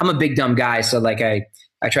one. I'm a big dumb guy, so like I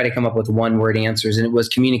try to come up with 1-word answers, and it was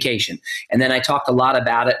communication. And then I talked a lot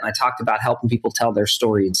about it, and I talked about helping people tell their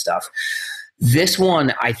story and stuff. This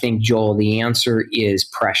one, I think, Joel, the answer is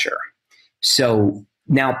pressure. So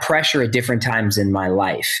Now, pressure at different times in my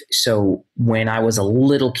life. So when I was a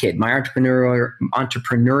little kid, my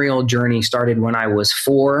entrepreneurial journey started when I was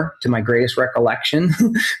 4 to my greatest recollection.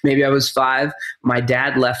 Maybe I was 5. My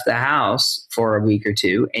dad left the house for a week or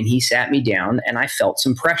 2 and he sat me down and I felt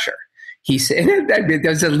some pressure. He said,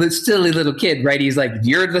 "There's a silly little kid, right? He's like,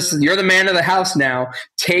 you're the man of the house now.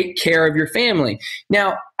 Take care of your family."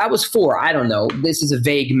 Now, I was 4. I don't know. This is a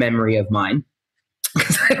vague memory of mine,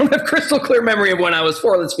 because I don't have crystal clear memory of when I was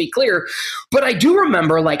 4, let's be clear. But I do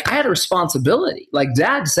remember, like, I had a responsibility. Like,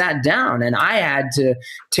 Dad sat down and I had to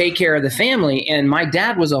take care of the family. And my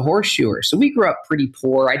dad was a horseshoer. So we grew up pretty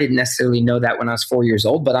poor. I didn't necessarily know that when I was 4 years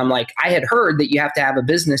old, but I'm like, I had heard that you have to have a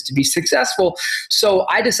business to be successful. So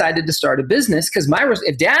I decided to start a business because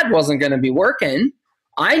if Dad wasn't going to be working,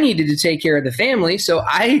 I needed to take care of the family. So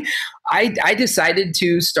I decided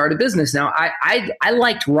to start a business. Now, I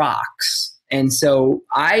liked rocks. And so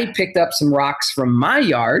I picked up some rocks from my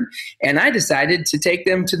yard and I decided to take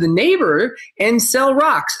them to the neighbor and sell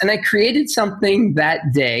rocks. And I created something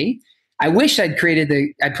that day. I wish I'd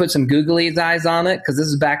I'd put some googly eyes on it, because this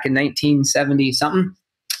is back in 1970 something.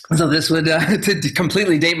 So this would, to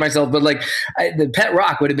completely date myself, but like the pet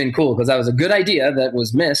rock would have been cool because that was a good idea that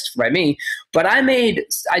was missed by me. But I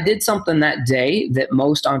did something that day that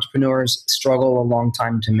most entrepreneurs struggle a long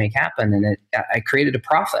time to make happen. And I created a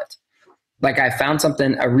profit. Like, I found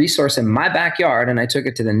a resource in my backyard, and I took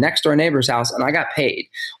it to the next door neighbor's house and I got paid.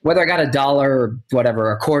 Whether I got $1 or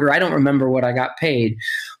whatever, a quarter, I don't remember what I got paid,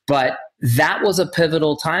 but that was a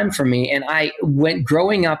pivotal time for me. And I went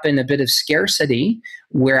growing up in a bit of scarcity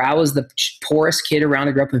where I was the poorest kid around.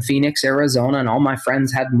 I grew up in Phoenix, Arizona, and all my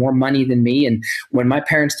friends had more money than me. And when my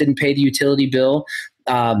parents didn't pay the utility bill,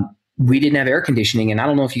 we didn't have air conditioning. And I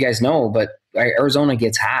don't know if you guys know, but Arizona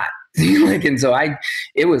gets hot. And so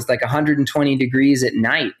it was like 120 degrees at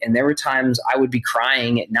night. And there were times I would be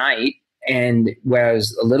crying at night, and where I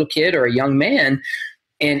was a little kid or a young man,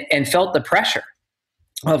 and felt the pressure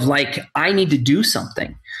of like, I need to do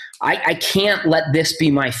something. I can't let this be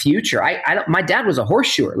my future. My dad was a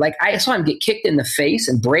horseshoer. Like, I saw him get kicked in the face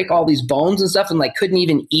and break all these bones and stuff, and like couldn't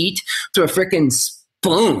even eat to a freaking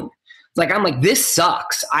spoon. Like, I'm like, this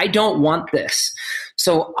sucks. I don't want this.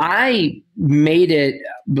 So I made it,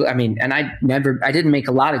 and I didn't make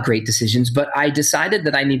a lot of great decisions, but I decided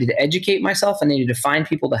that I needed to educate myself. I needed to find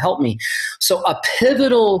people to help me. So a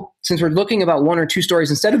pivotal, since we're looking about 1 or 2 stories,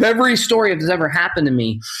 instead of every story that's ever happened to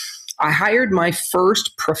me, I hired my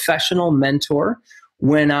first professional mentor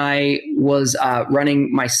when I was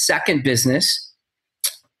running my second business.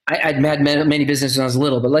 I'd had many businesses when I was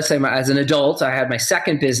little, but let's say as an adult, I had my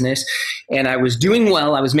second business and I was doing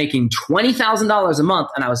well. I was making $20,000 a month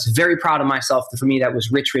and I was very proud of myself. For me, that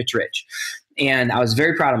was rich. And I was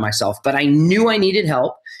very proud of myself, but I knew I needed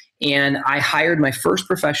help. And I hired my first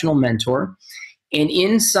professional mentor. And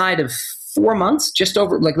inside of 4 months, just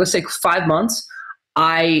over, like, let's say 5 months,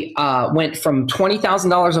 I went from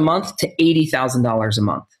 $20,000 a month to $80,000 a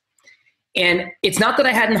month. And it's not that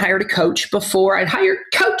I hadn't hired a coach before. I'd hired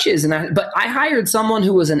coaches, but I hired someone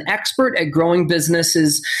who was an expert at growing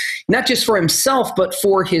businesses, not just for himself, but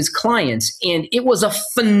for his clients. And it was a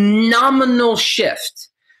phenomenal shift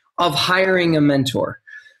of hiring a mentor.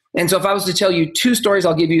 And so if I was to tell you 2 stories,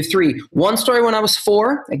 I'll give you 3. 1 story when I was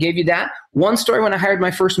 4, I gave you that. 1 story when I hired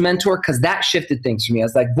my first mentor, because that shifted things for me. I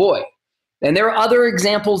was like, boy. And there are other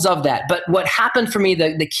examples of that. But what happened for me,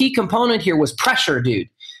 the key component here was pressure, dude.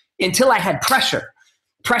 Until I had pressure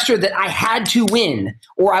that I had to win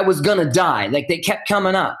or I was going to die. Like, they kept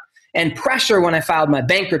coming up. And pressure when I filed my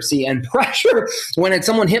bankruptcy, and pressure when had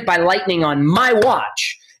someone hit by lightning on my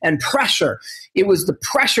watch, and pressure. It was the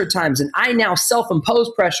pressure times. And I now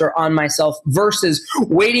self-impose pressure on myself versus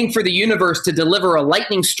waiting for the universe to deliver a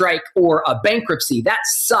lightning strike or a bankruptcy. That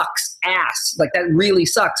sucks ass. Like, that really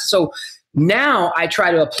sucks. So now I try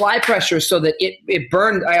to apply pressure so that it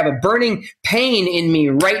burned. I have a burning pain in me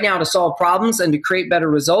right now to solve problems and to create better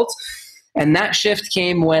results. And that shift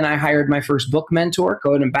came when I hired my first book mentor,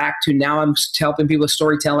 going back to now I'm helping people with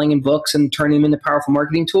storytelling and books and turning them into powerful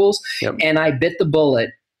marketing tools. Yep. And I bit the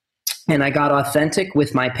bullet and I got authentic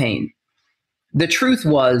with my pain. The truth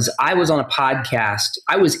was, I was on a podcast.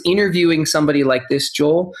 I was interviewing somebody like this,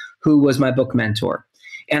 Joel, who was my book mentor.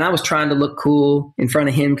 And I was trying to look cool in front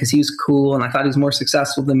of him because he was cool and I thought he was more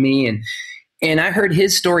successful than me. And I heard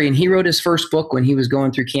his story, and he wrote his first book when he was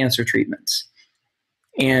going through cancer treatments.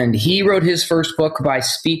 And he wrote his first book by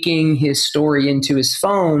speaking his story into his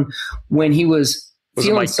phone when he was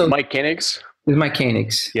feeling Mike Koenig's? It was Mike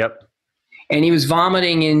Koenig's. Yep. And he was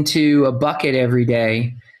vomiting into a bucket every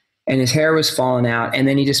day. and his hair was falling out. And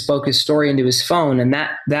then he just spoke his story into his phone. And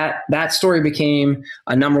that story became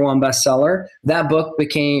a #1 bestseller. That book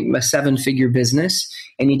became a 7-figure business.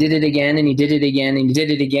 And he did it again, and he did it again, and he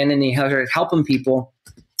did it again, and he started helping people.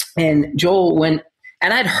 And Joel went,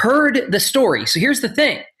 and I'd heard the story. So here's the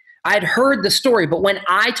thing. I'd heard the story, but when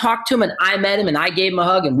I talked to him and I met him and I gave him a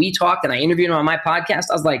hug and we talked and I interviewed him on my podcast,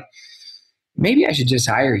 I was like, maybe I should just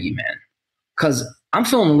hire you, man. Because I'm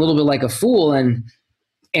feeling a little bit like a fool.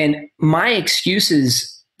 And my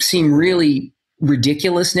excuses seem really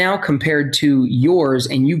ridiculous now compared to yours,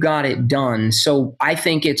 and you got it done. So I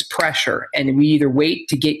think it's pressure, and we either wait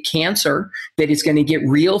to get cancer, that it's going to get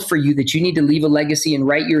real for you, that you need to leave a legacy and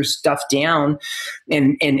write your stuff down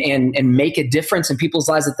and make a difference in people's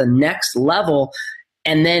lives at the next level.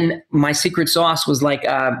 And then my secret sauce was like,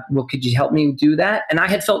 well, could you help me do that? And I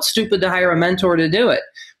had felt stupid to hire a mentor to do it,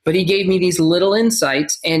 but he gave me these little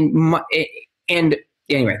insights, and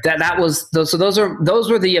anyway, that was those. So those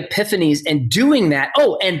were the epiphanies, and doing that.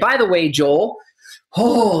 Oh, and by the way, Joel,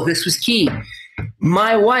 this was key.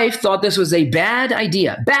 My wife thought this was a bad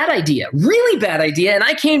idea, really bad idea. And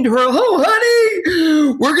I came to her, oh,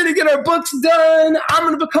 honey, we're going to get our books done. I'm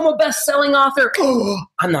going to become a best-selling author. Oh,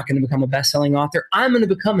 I'm not going to become a best-selling author. I'm going to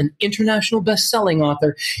become an international best-selling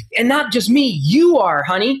author. And not just me, you are,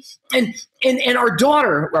 honey. And our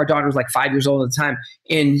daughter's like 5 years old at the time,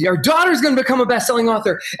 and our daughter's going to become a best-selling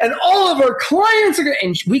author, and all of our clients are going to,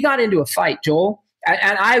 and we got into a fight, Joel.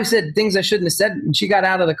 And I said things I shouldn't have said, and she got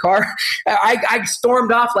out of the car. I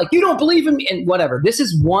stormed off like, you don't believe in me, and whatever. This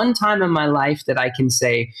is one time in my life that I can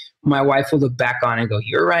say my wife will look back on and go,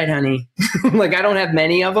 you're right, honey. Like, I don't have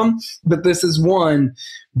many of them, but this is one,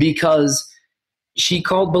 because she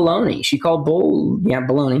called baloney. She called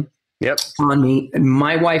baloney. Yep. On me.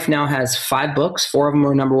 My wife now has 5 books. 4 of them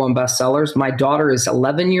are #1 bestsellers. My daughter is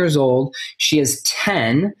 11 years old. She has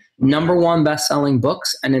 10 #1 best-selling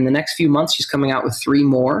books. And in the next few months, she's coming out with 3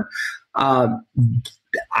 more.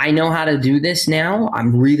 I know how to do this now.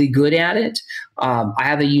 I'm really good at it. I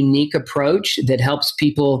have a unique approach that helps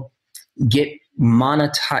people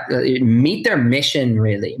meet their mission,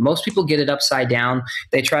 really. Most people get it upside down.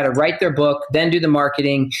 They try to write their book, then do the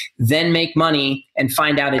marketing, then make money, and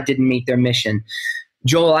find out it didn't meet their mission.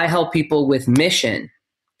 Joel, I help people with mission,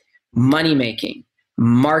 money making,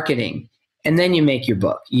 marketing, and then you make your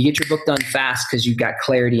book. You get your book done fast because you've got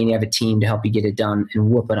clarity and you have a team to help you get it done and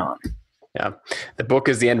whoop it on. Yeah. The book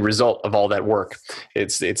is the end result of all that work.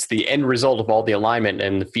 It's the end result of all the alignment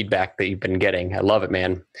and the feedback that you've been getting. I love it,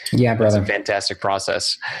 man. Yeah, brother. It's a fantastic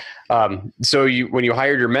process. So when you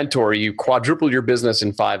hired your mentor, you quadrupled your business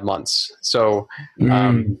in 5 months. So you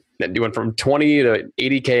went from 20 to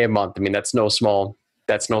 80K a month. I mean, that's no small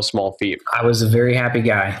feat. I was a very happy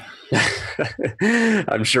guy.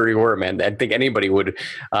 I'm sure you were, man. I think anybody would.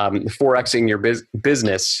 4Xing your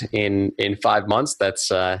business in 5 months.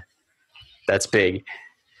 That's big.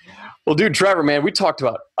 Well, dude, Trevor, man, we talked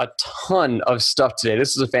about a ton of stuff today.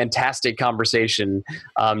 This is a fantastic conversation.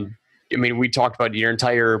 I mean, we talked about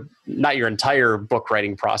not your entire book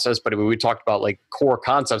writing process, but we talked about like core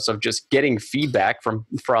concepts of just getting feedback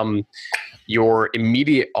from your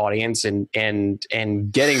immediate audience and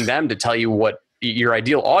getting them to tell you what your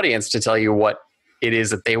ideal audience to tell you what it is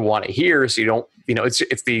that they want to hear. So you don't,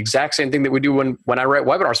 it's the exact same thing that we do when I write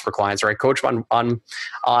webinars for clients, or I coach on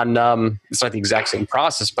it's not the exact same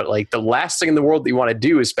process, but like the last thing in the world that you want to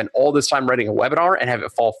do is spend all this time writing a webinar and have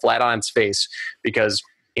it fall flat on its face, because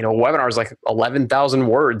a webinar is like 11,000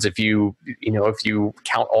 words if you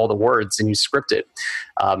count all the words and you script it.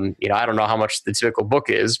 I don't know how much the typical book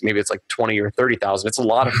is. Maybe it's like 20 or 30,000. It's a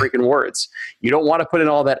lot of freaking words. You don't want to put in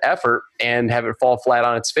all that effort and have it fall flat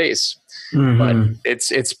on its face. Mm-hmm. But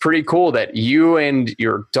it's pretty cool that you and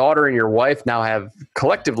your daughter and your wife now have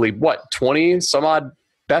collectively 20 some odd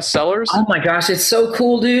bestsellers. Oh my gosh, it's so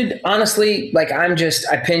cool, dude. Honestly, like I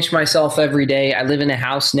pinch myself every day. I live in a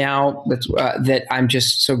house now that I'm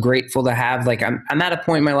just so grateful to have. Like I'm at a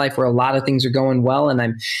point in my life where a lot of things are going well, and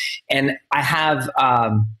I have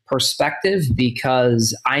perspective,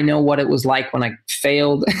 because I know what it was like when I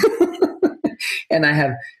failed. And I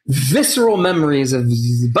have visceral memories of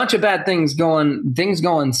a bunch of bad things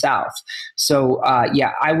going south. So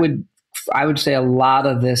I would say a lot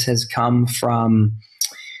of this has come from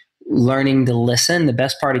learning to listen. The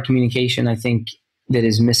best part of communication, I think, that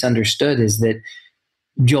is misunderstood is that,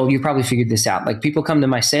 Joel, you probably figured this out. Like, people come to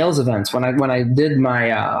my sales events. When I did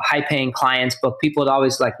my high paying clients book, people would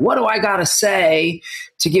always like, what do I got to say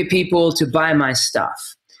to get people to buy my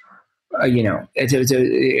stuff?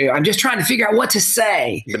 I'm just trying to figure out what to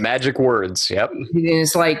say. The magic words. Yep. And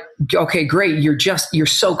it's like, okay, great. You're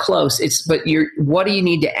so close. What do you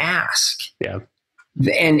need to ask? Yeah.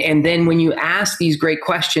 And then when you ask these great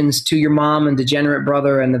questions to your mom and degenerate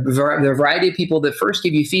brother and the variety of people that first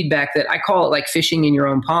give you feedback, that I call it like fishing in your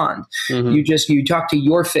own pond. Mm-hmm. You talk to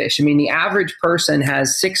your fish. I mean, the average person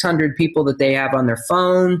has 600 people that they have on their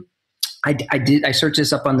phone. I searched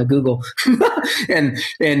this up on the Google and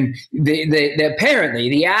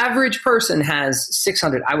apparently the average person has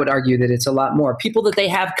 600. I would argue that it's a lot more people that they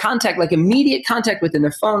have contact, like immediate contact with in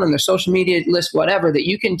their phone and their social media list, whatever, that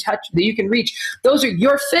you can touch, that you can reach. Those are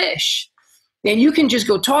your fish, and you can just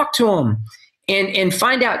go talk to them and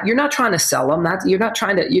find out. You're not trying to sell them. You're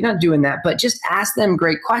not doing that, but just ask them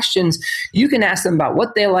great questions. You can ask them about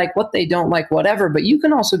what they like, what they don't like, whatever, but you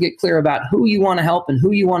can also get clear about who you want to help and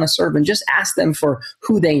who you want to serve, and just ask them for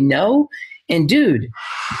who they know. And dude,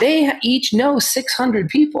 they each know 600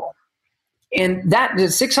 people, and that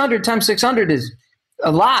 600 times 600 is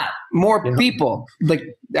a lot more people. Like,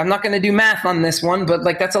 I'm not going to do math on this one, but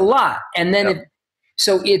like, that's a lot. And then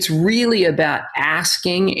so it's really about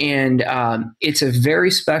asking, and it's a very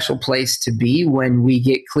special place to be when we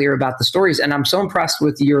get clear about the stories. And I'm so impressed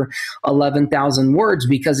with your 11,000 words,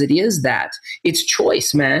 because it is that. It's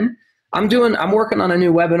choice, man. I'm working on a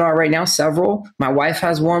new webinar right now, several. My wife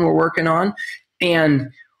has one we're working on. And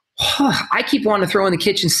I keep wanting to throw in the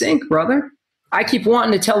kitchen sink, brother. I keep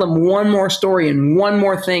wanting to tell them one more story and one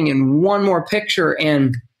more thing and one more picture.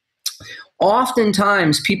 And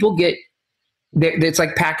oftentimes people it's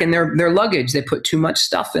like packing their luggage. They put too much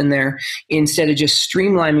stuff in there instead of just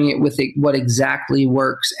streamlining it with what exactly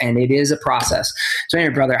works. And it is a process. So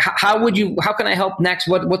anyway, brother, how can I help next?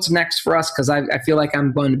 What's next for us? Cause I feel like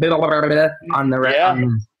I'm going on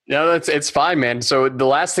the No, it's fine, man. So the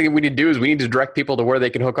last thing we need to do is we need to direct people to where they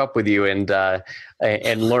can hook up with you and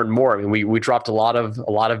learn more. I mean, we dropped a lot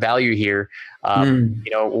of value here.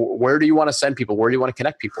 Where do you want to send people? Where do you want to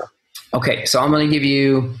connect people? Okay. So I'm going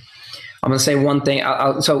to say one thing.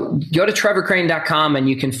 So go to trevorcrane.com and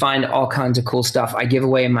you can find all kinds of cool stuff. I give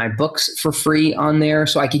away my books for free on there.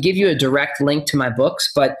 So I could give you a direct link to my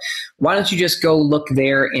books, but why don't you just go look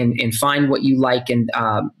there and find what you like. And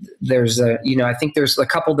I think there's a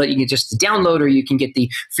couple that you can just download, or you can get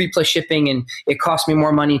the free plus shipping, and it costs me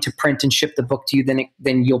more money to print and ship the book to you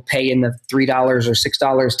than you'll pay in the $3 or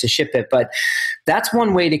 $6 to ship it. But that's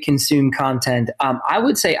one way to consume content. I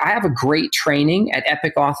would say I have a great training at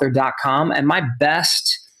epicauthor.com. And my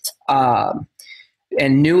best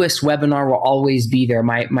and newest webinar will always be there.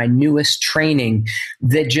 My newest training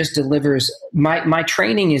that just delivers. My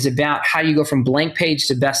training is about how you go from blank page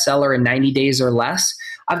to bestseller in 90 days or less.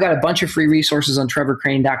 I've got a bunch of free resources on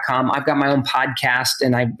trevorcrane.com. I've got my own podcast,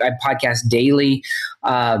 and I podcast daily.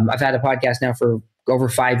 I've had a podcast now for over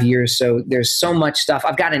 5 years. So there's so much stuff.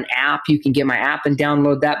 I've got an app. You can get my app and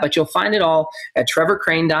download that, but you'll find it all at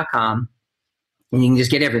trevorcrane.com. And you can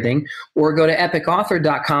just get everything, or go to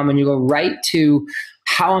epicauthor.com and you go right to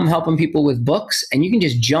how I'm helping people with books. And you can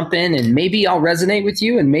just jump in, and maybe I'll resonate with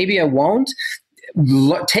you and maybe I won't.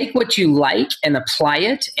 Take what you like and apply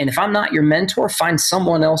it. And if I'm not your mentor, find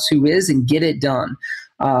someone else who is and get it done.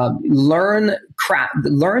 Learn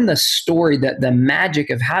the story, the magic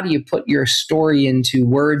of how do you put your story into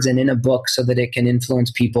words and in a book so that it can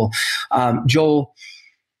influence people. Joel,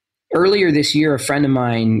 earlier this year, a friend of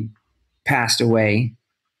mine passed away,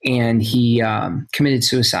 and he committed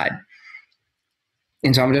suicide.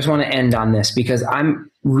 And so I just want to end on this, because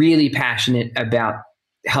I'm really passionate about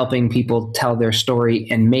helping people tell their story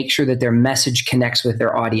and make sure that their message connects with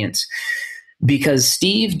their audience. Because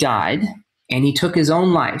Steve died and he took his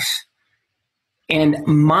own life. And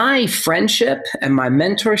my friendship and my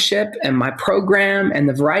mentorship and my program and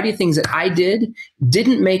the variety of things that I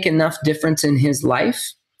didn't make enough difference in his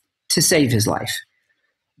life to save his life.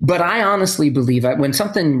 But I honestly believe when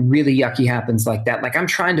something really yucky happens like that, like I'm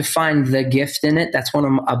trying to find the gift in it. That's one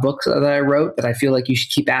of a book that I wrote that I feel like you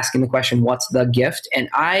should keep asking the question, what's the gift? And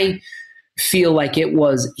I feel like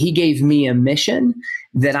he gave me a mission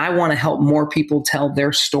that I want to help more people tell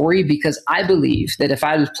their story, because I believe that if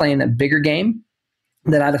I was playing a bigger game,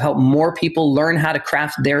 that I'd have helped more people learn how to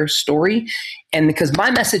craft their story. And because my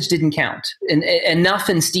message didn't count enough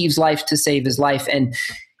in Steve's life to save his life, and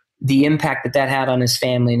the impact that had on his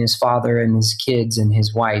family and his father and his kids and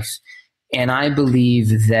his wife. And I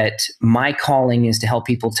believe that my calling is to help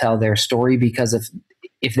people tell their story, because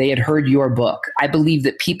if they had heard your book, I believe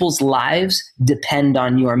that people's lives depend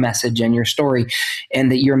on your message and your story,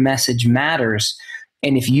 and that your message matters.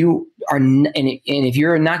 And if you and if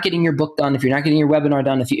you're not getting your book done, if you're not getting your webinar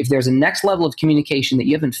done, if there's a next level of communication that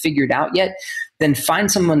you haven't figured out yet, then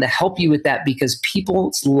find someone to help you with that, because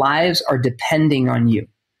people's lives are depending on you.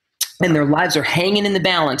 And their lives are hanging in the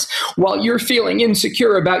balance while you're feeling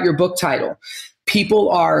insecure about your book title.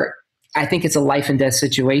 I think it's a life and death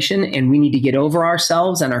situation, and we need to get over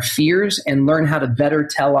ourselves and our fears and learn how to better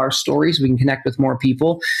tell our stories. We can connect with more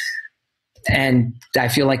people. And I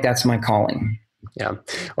feel like that's my calling. Yeah.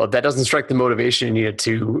 Well, if that doesn't strike the motivation you need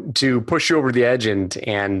to push you over the edge and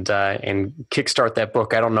kickstart that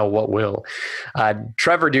book, I don't know what will.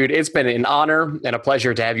 Trevor, dude, it's been an honor and a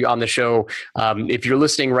pleasure to have you on the show. If you're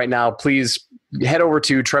listening right now, please head over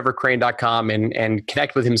to trevorcrane.com and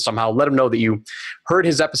connect with him somehow. Let him know that you heard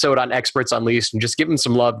his episode on Experts Unleashed, and just give him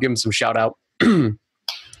some love, give him some shout out.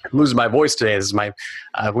 I'm losing my voice today. This is my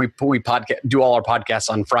we do all our podcasts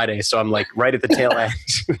on Friday, so I'm like right at the tail end.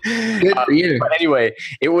 Good for you. But anyway,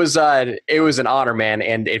 it was an honor, man.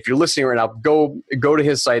 And if you're listening right now, go to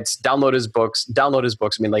his sites, download his books.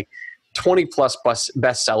 I mean, like 20 plus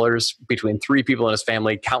bestsellers between 3 people in his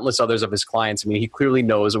family, countless others of his clients. I mean, he clearly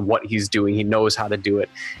knows what he's doing. He knows how to do it.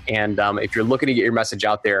 And if you're looking to get your message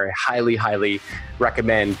out there, I highly, highly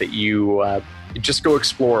recommend that you just go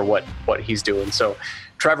explore what he's doing. So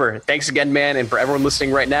Trevor, thanks again, man. And for everyone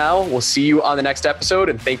listening right now, we'll see you on the next episode,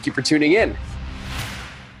 and thank you for tuning in.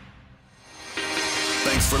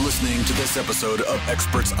 Thanks for listening to this episode of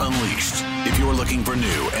Experts Unleashed. If you're looking for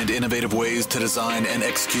new and innovative ways to design and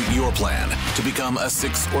execute your plan to become a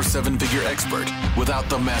 6 or 7-figure expert without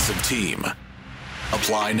the massive team,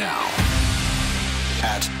 apply now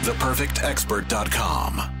at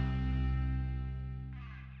theperfectexpert.com.